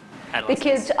the adolescents? The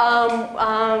kids,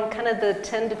 kind of the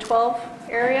 10 to 12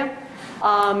 area.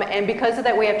 And because of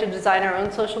that, we have to design our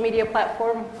own social media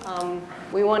platform.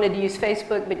 We wanted to use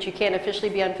Facebook, but you can't officially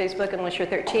be on Facebook unless you're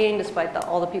 13, despite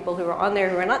all the people who are on there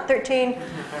who are not 13.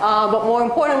 But more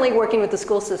importantly, working with the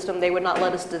school system, they would not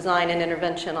let us design an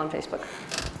intervention on Facebook.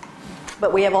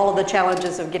 But we have all of the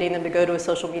challenges of getting them to go to a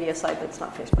social media site that's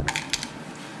not Facebook.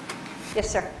 Yes,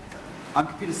 sir. I'm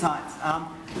computer science. I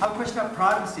have a question about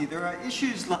privacy. There are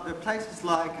issues, there are places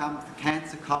like the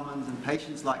Cancer Commons and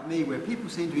patients like me where people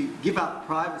seem to give up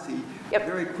privacy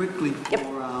very quickly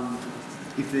for,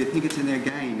 if they think it's in their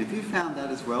gain. Have you found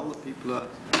that as well, that people are...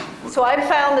 So I've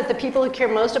found that the people who care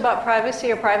most about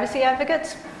privacy are privacy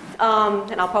advocates.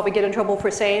 And I'll probably get in trouble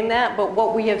for saying that, but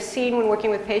what we have seen when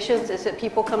working with patients is that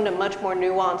people come to much more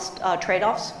nuanced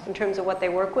trade-offs in terms of what they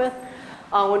work with.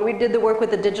 When we did the work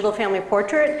with the digital family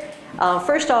portrait,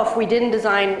 first off, we didn't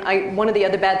design, one of the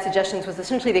other bad suggestions was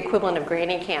essentially the equivalent of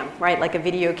granny cam, right? Like a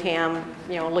video cam,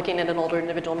 looking at an older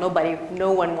individual.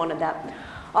 No one wanted that.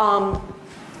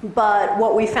 But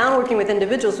what we found working with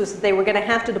individuals was that they were going to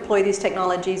have to deploy these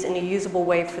technologies in a usable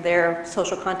way for their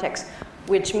social context,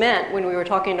 which meant when we were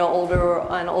talking to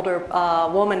an older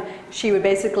woman, she would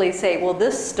basically say, well,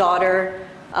 this daughter,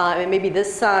 and maybe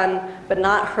this son, but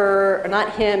not her, or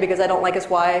not him because I don't like his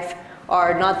wife,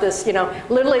 or not this,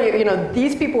 literally,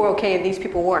 these people were okay and these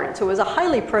people weren't. So it was a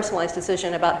highly personalized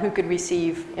decision about who could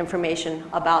receive information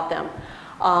about them.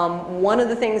 One of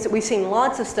the things that we've seen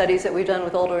lots of studies that we've done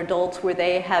with older adults where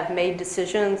they have made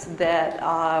decisions that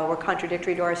were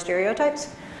contradictory to our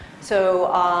stereotypes. So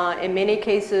in many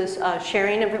cases,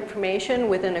 sharing of information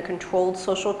within a controlled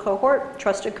social cohort,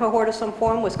 trusted cohort of some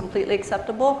form, was completely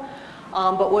acceptable.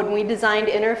 But when we designed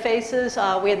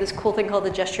interfaces, we had this cool thing called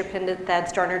the gesture pendant. Thad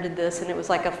Starner did this, and it was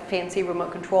like a fancy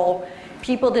remote control.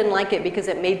 People didn't like it because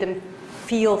it made them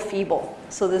feel feeble.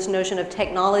 So this notion of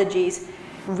technologies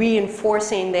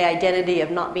reinforcing the identity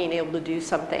of not being able to do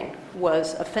something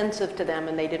was offensive to them,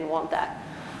 and they didn't want that.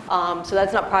 So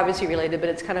that's not privacy related, but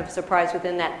it's kind of a surprise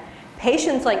within that.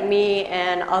 Patients like me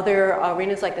and other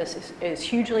arenas like this is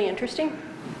hugely interesting.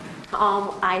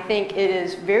 I think it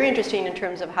is very interesting in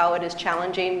terms of how it is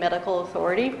challenging medical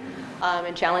authority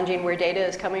and challenging where data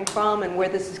is coming from, and where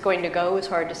this is going to go is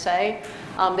hard to say.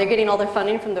 They're getting all their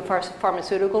funding from the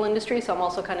pharmaceutical industry, so I'm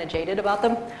also kind of jaded about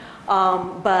them.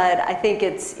 But I think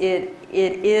it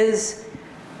is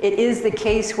the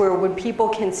case where when people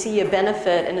can see a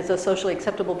benefit and it's a socially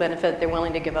acceptable benefit, they're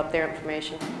willing to give up their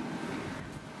information.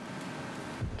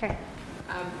 Okay.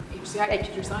 HCI,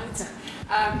 computer science.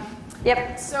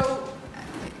 Yep. So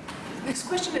this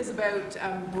question is about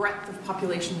breadth of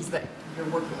populations that you're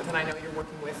working with, and I know you're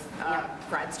working with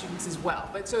grad students as well.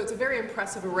 But so it's a very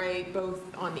impressive array, both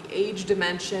on the age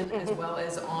dimension as well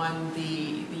as on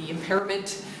the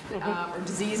impairment or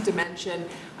disease dimension.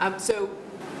 So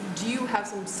do you have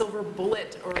some silver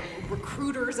bullet or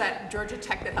recruiters at Georgia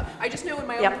Tech that help? I just know in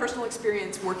my own personal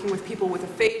experience working with people with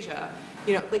aphasia,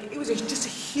 it was just a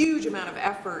huge amount of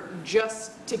effort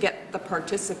just to get the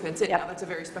participants in. Now that's a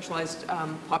very specialized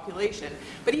population,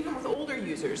 but even with older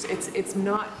users, it's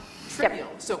not trivial.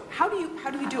 So how do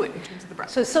you do it in terms of the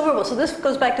breadth? So silver bullet. So this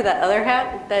goes back to that other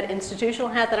hat, that institutional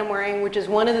hat that I'm wearing, which is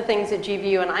one of the things that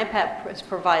GVU and IPAP has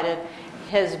provided,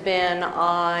 has been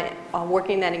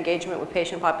working that engagement with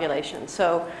patient populations.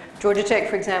 So Georgia Tech,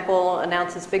 for example,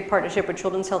 announced this big partnership with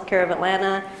Children's Healthcare of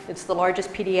Atlanta. It's the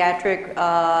largest pediatric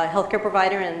healthcare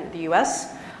provider in the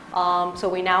US. So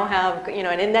we now have,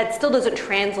 and that still doesn't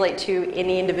translate to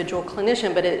any individual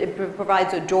clinician, but it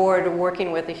provides a door to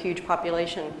working with a huge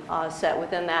population set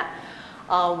within that.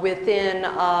 With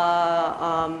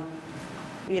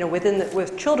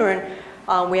children,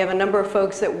 we have a number of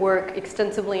folks that work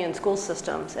extensively in school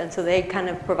systems, and so they kind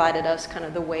of provided us kind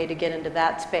of the way to get into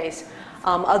that space.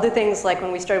 Other things like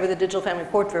when we started with the digital family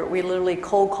portrait, we literally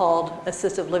cold called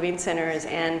assisted living centers,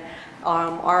 and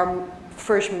our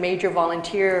first major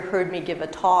volunteer heard me give a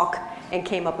talk and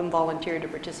came up and volunteered to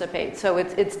participate. So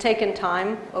it's taken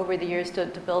time over the years to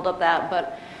build up that,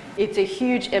 but it's a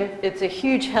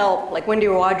huge help. Like Wendy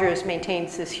Rogers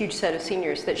maintains this huge set of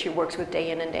seniors that she works with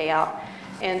day in and day out.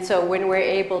 And so when we're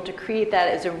able to create that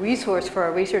as a resource for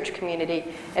our research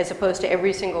community, as opposed to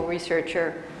every single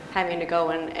researcher having to go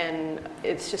and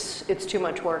it's too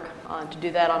much work to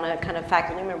do that on a kind of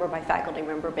faculty member by faculty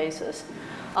member basis.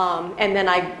 And then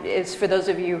it's for those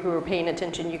of you who are paying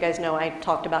attention, you guys know I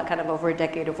talked about kind of over a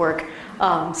decade of work.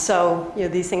 So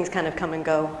these things kind of come and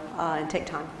go and take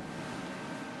time.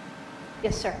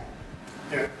 Yes, sir.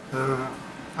 Yeah.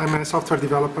 I'm a software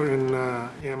developer in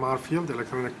EMR field,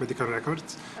 electronic medical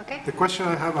records. Okay. The question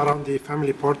I have around the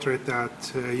family portrait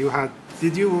that you had,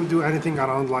 did you do anything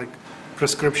around like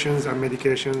prescriptions and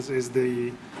medications? Is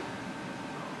the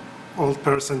old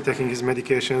person taking his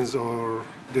medications, or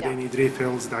do they need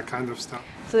refills, that kind of stuff?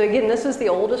 So again, this is the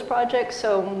oldest project,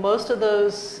 so most of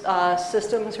those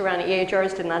systems around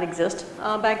EHRs did not exist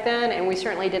back then, and we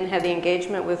certainly didn't have the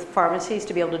engagement with pharmacies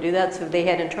to be able to do that, so they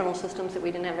had internal systems that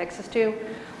we didn't have access to.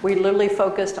 We literally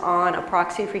focused on a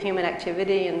proxy for human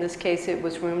activity. In this case, it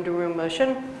was room-to-room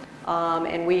motion,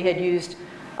 and we had used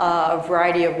a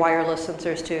variety of wireless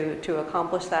sensors to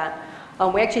accomplish that.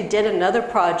 We actually did another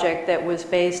project that was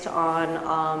based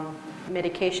on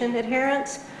medication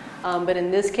adherence, but in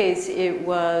this case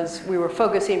we were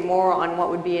focusing more on what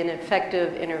would be an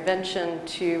effective intervention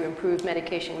to improve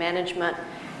medication management,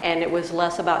 and it was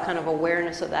less about kind of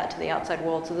awareness of that to the outside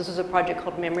world. So this is a project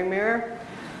called Memory Mirror,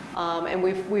 and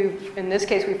we've in this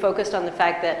case we focused on the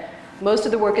fact that most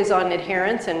of the work is on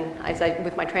adherence, and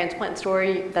with my transplant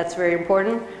story, that's very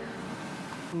important.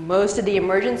 Most of the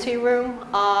emergency room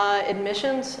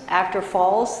admissions after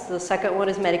falls, the second one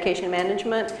is medication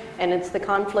management, and it's the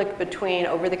conflict between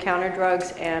over-the-counter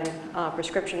drugs and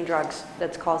prescription drugs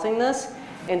that's causing this.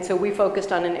 And so we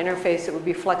focused on an interface that would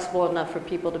be flexible enough for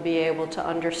people to be able to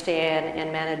understand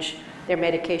and manage their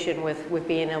medication with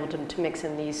being able to mix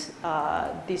in these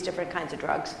different kinds of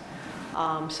drugs.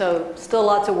 So still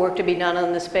lots of work to be done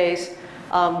on this space.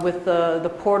 With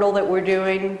the portal that we're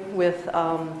doing with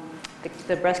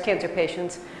the breast cancer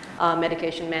patients,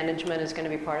 medication management is going to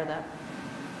be part of that.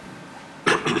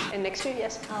 And next year,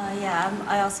 yes? Yeah,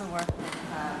 I also work with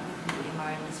the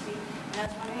EMR industry, and I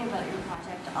was wondering about your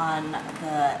project on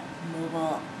the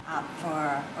mobile app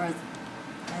I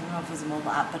don't know if it was a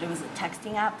mobile app, but it was a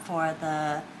texting app for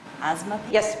the asthma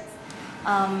patients. Yes.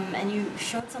 And you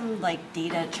showed some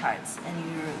data charts, and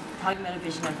you were talking about a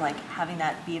vision of having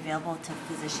that be available to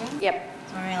physicians. Yep.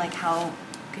 So I'm wondering how.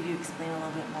 Could you explain a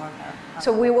little bit more about how?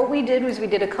 So what we did was we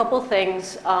did a couple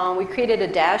things. We created a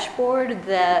dashboard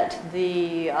that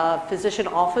the physician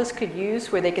office could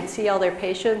use where they could see all their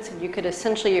patients. And you could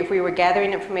essentially, if we were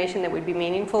gathering information that would be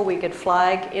meaningful, we could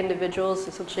flag individuals,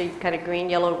 essentially kind of green,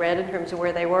 yellow, red in terms of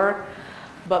where they were.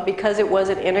 But because it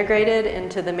wasn't integrated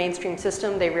into the mainstream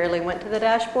system, they rarely went to the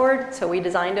dashboard. So we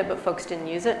designed it, but folks didn't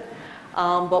use it.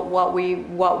 But what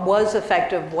was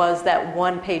effective was that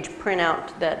one-page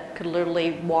printout that could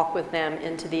literally walk with them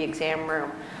into the exam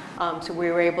room. So we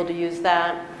were able to use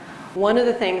that. One of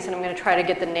the things, and I'm going to try to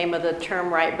get the name of the term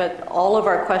right, but all of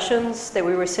our questions that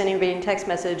we were sending via text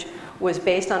message was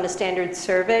based on a standard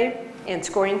survey and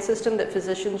scoring system that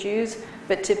physicians use.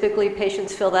 But typically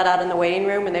patients fill that out in the waiting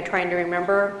room and they're trying to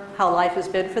remember how life has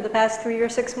been for the past 3 or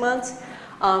 6 months.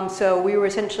 So we were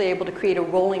essentially able to create a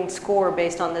rolling score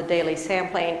based on the daily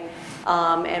sampling.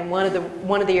 And one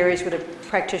of the areas where the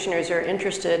practitioners are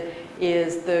interested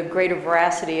is the greater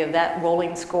veracity of that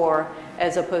rolling score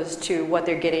as opposed to what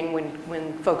they're getting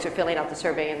when folks are filling out the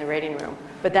survey in the rating room.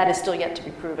 But that is still yet to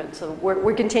be proven. So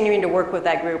we're continuing to work with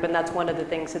that group, and that's one of the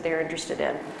things that they're interested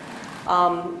in.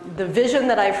 The vision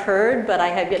that I've heard, but I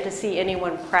have yet to see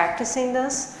anyone practicing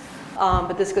this,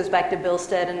 but this goes back to Bill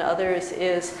Stead and others,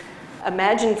 is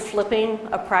imagine flipping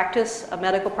a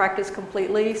medical practice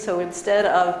completely. So instead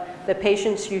of the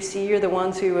patients you see are the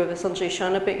ones who have essentially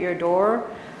shown up at your door,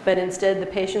 but instead the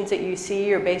patients that you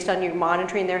see are based on you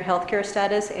monitoring their healthcare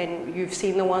status, and you've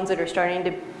seen the ones that are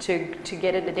starting to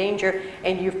get into danger,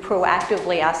 and you've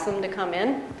proactively asked them to come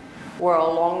in. we're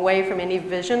a long way from any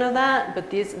vision of that, but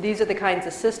these are the kinds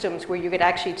of systems where you could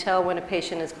actually tell when a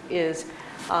patient is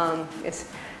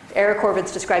Eric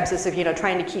Horvitz describes this of,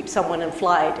 trying to keep someone in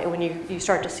flight, and when you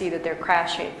start to see that they're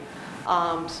crashing.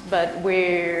 But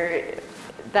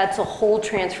that's a whole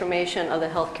transformation of the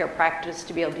healthcare practice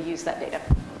to be able to use that data.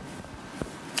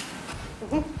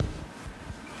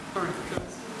 Sorry,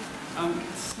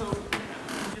 so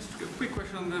just a quick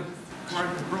question on the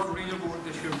broad range of work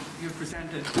that you've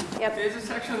presented. Yep. There's a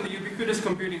section on the ubiquitous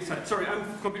computing side. Sorry, I'm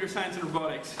computer science and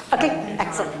robotics. Okay,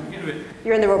 excellent.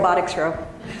 You're in the robotics row.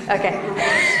 Okay.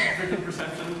 Robotics, vision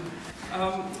perception.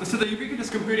 So the ubiquitous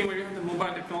computing, where you have the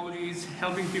mobile technologies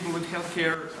helping people with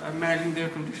healthcare, managing their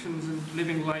conditions and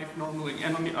living life normally.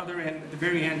 And on the other end, at the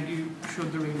very end, you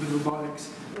showed the range of robotics,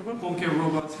 home care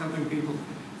robots helping people.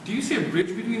 Do you see a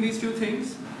bridge between these two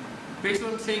things?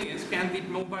 Basically what I'm saying is, can the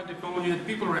mobile technology that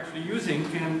people are actually using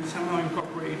can somehow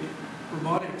incorporate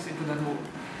robotics into that mold?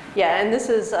 Yeah, and this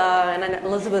is, and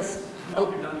Elizabeth's,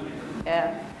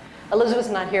 yeah. Elizabeth's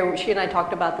not here. She and I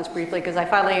talked about this briefly because I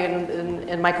finally,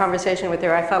 in my conversation with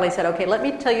her, I finally said, okay, let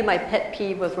me tell you my pet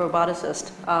peeve with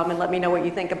roboticists, and let me know what you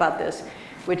think about this,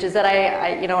 which is that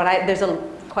there's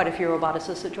quite a few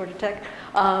roboticists at Georgia Tech.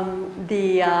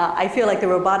 I feel like the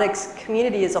robotics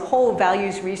community as a whole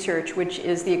values research, which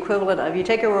is the equivalent of you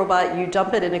take a robot, you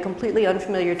dump it in a completely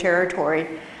unfamiliar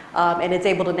territory, and it's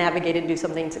able to navigate and do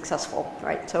something successful,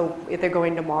 right? So if they're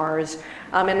going to Mars,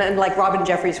 and like Robin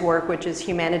Jeffries' work, which is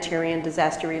humanitarian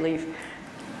disaster relief,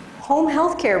 home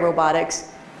healthcare robotics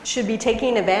should be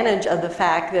taking advantage of the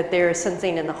fact that there's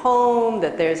sensing in the home,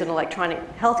 that there's an electronic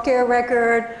healthcare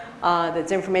record,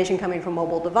 that's information coming from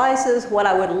mobile devices. What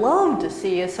I would love to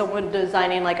see is someone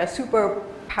designing like a super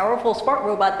powerful smart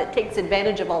robot that takes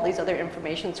advantage of all these other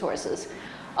information sources.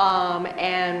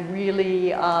 And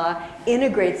really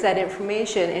integrates that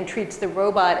information and treats the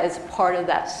robot as part of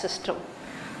that system.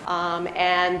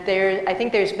 And I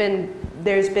think there's been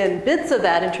bits of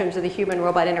that in terms of the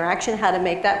human-robot interaction, how to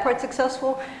make that part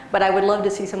successful, but I would love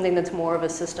to see something that's more of a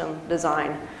system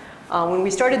design. When we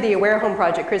started the Aware Home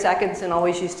project, Chris Atkinson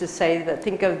always used to say that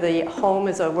think of the home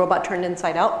as a robot turned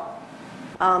inside out.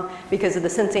 Because of the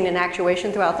sensing and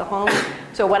actuation throughout the home.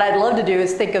 So what I'd love to do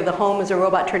is think of the home as a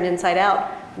robot turned inside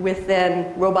out with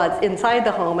then robots inside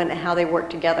the home and how they work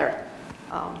together.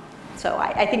 So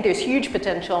I think there's huge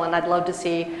potential, and I'd love to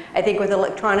see, I think with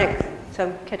electronic, so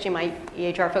I'm catching my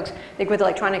EHR folks, I think with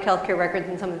electronic healthcare records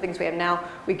and some of the things we have now,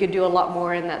 we could do a lot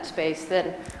more in that space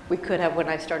than we could have when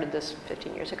I started this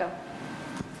 15 years ago.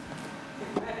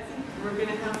 We're going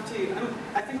to have to,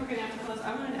 I think we're going to have to close.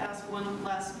 I wanted to ask one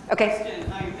last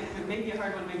question. Maybe a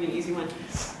hard one, maybe an easy one.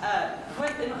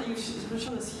 You've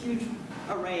shown this huge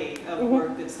array of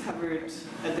work that's covered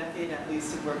a decade at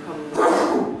least of work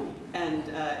on and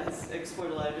has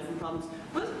explored a lot of different problems.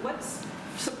 What's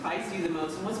surprised you the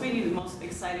most, and what's made you the most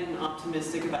excited and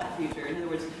optimistic about the future? In other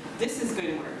words, this is going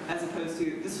to work, as opposed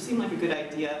to, this seemed like a good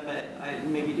idea, but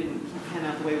maybe didn't pan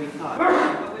out the way we thought.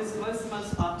 What was the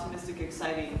most optimistic,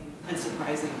 exciting, and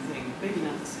surprising thing? Maybe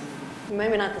not the same.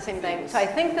 Maybe not the same thing. So I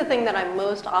think the thing that I'm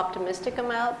most optimistic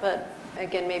about, but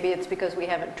again, maybe it's because we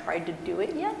haven't tried to do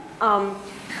it yet,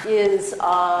 is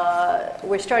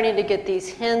we're starting to get these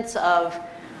hints of,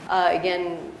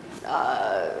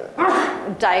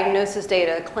 diagnosis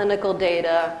data, clinical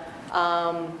data,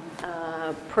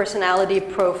 personality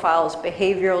profiles,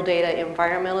 behavioral data,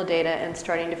 environmental data, and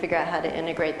starting to figure out how to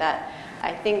integrate that.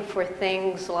 I think for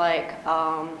things like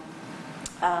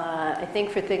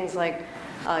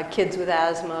kids with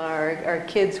asthma or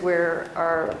kids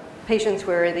or patients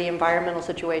where the environmental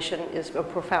situation is a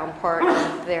profound part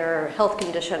of their health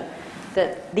condition,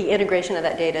 that the integration of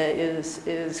that data is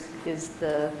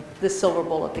the silver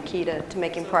bullet, the key to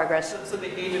making progress. So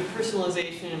the age of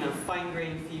personalization, of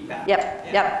fine-grained feedback. Yep.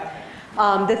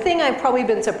 Okay. The thing I've probably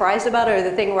been surprised about, or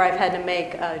the thing where I've had to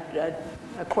make a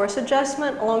course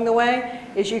adjustment along the way,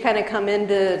 is you kind of come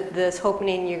into this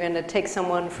hoping you're going to take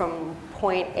someone from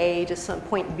point A to some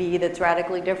point B that's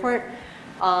radically different.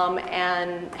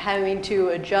 And having to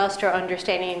adjust our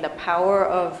understanding the power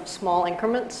of small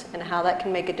increments and how that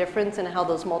can make a difference and how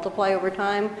those multiply over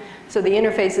time. So the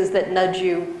interfaces that nudge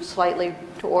you slightly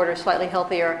to order slightly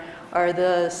healthier are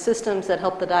the systems that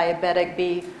help the diabetic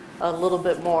be a little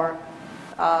bit more,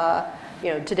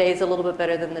 today's a little bit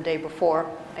better than the day before,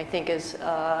 I think is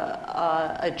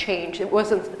a change.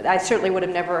 I certainly would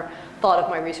have never thought of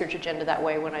my research agenda that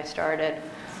way when I started.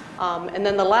 And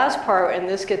then the last part, and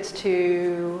this gets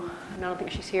to, I don't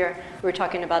think she's here, we were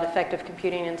talking about effective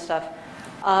computing and stuff.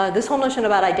 This whole notion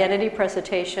about identity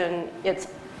presentation,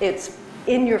 it's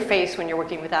in your face when you're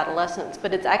working with adolescents,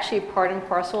 but it's actually part and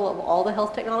parcel of all the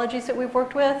health technologies that we've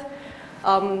worked with.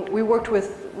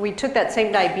 We took that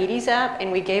same diabetes app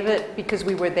and we gave it, because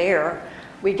we were there,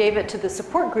 we gave it to the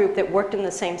support group that worked in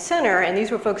the same center, and these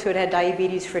were folks who had had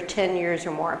diabetes for 10 years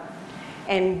or more.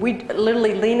 And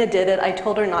literally, Lena did it. I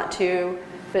told her not to,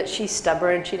 but she's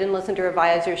stubborn. She didn't listen to her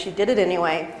advisor. She did it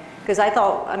anyway. Because I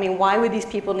thought, I mean, why would these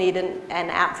people need an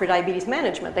app for diabetes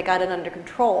management? They got it under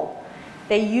control.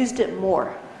 They used it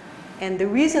more. And the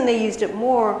reason they used it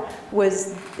more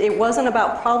was it wasn't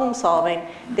about problem solving.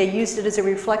 They used it as a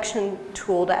reflection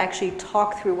tool to actually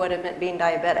talk through what it meant being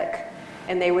diabetic.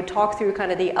 And they would talk through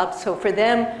kind of the ups. So for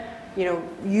them, you know,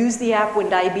 use the app when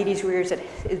diabetes rears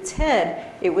its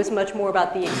head. It was much more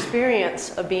about the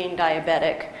experience of being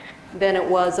diabetic than it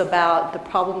was about the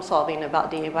problem solving about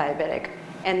being diabetic.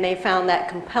 And they found that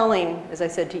compelling, as I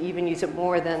said, to even use it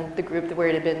more than the group where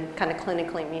it had been kind of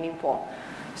clinically meaningful.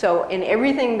 So in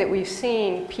everything that we've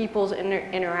seen, people's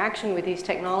interaction with these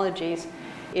technologies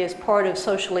is part of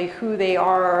socially who they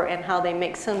are and how they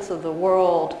make sense of the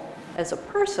world as a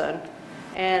person.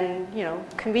 And, you know,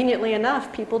 conveniently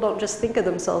enough, people don't just think of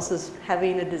themselves as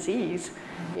having a disease.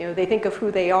 You know, they think of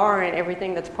who they are and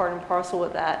everything that's part and parcel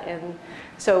with that. And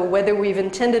so whether we've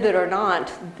intended it or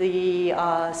not, the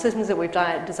systems that we've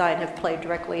designed have played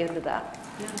directly into that.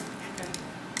 Yeah. Okay.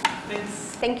 Thanks.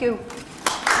 Thank you.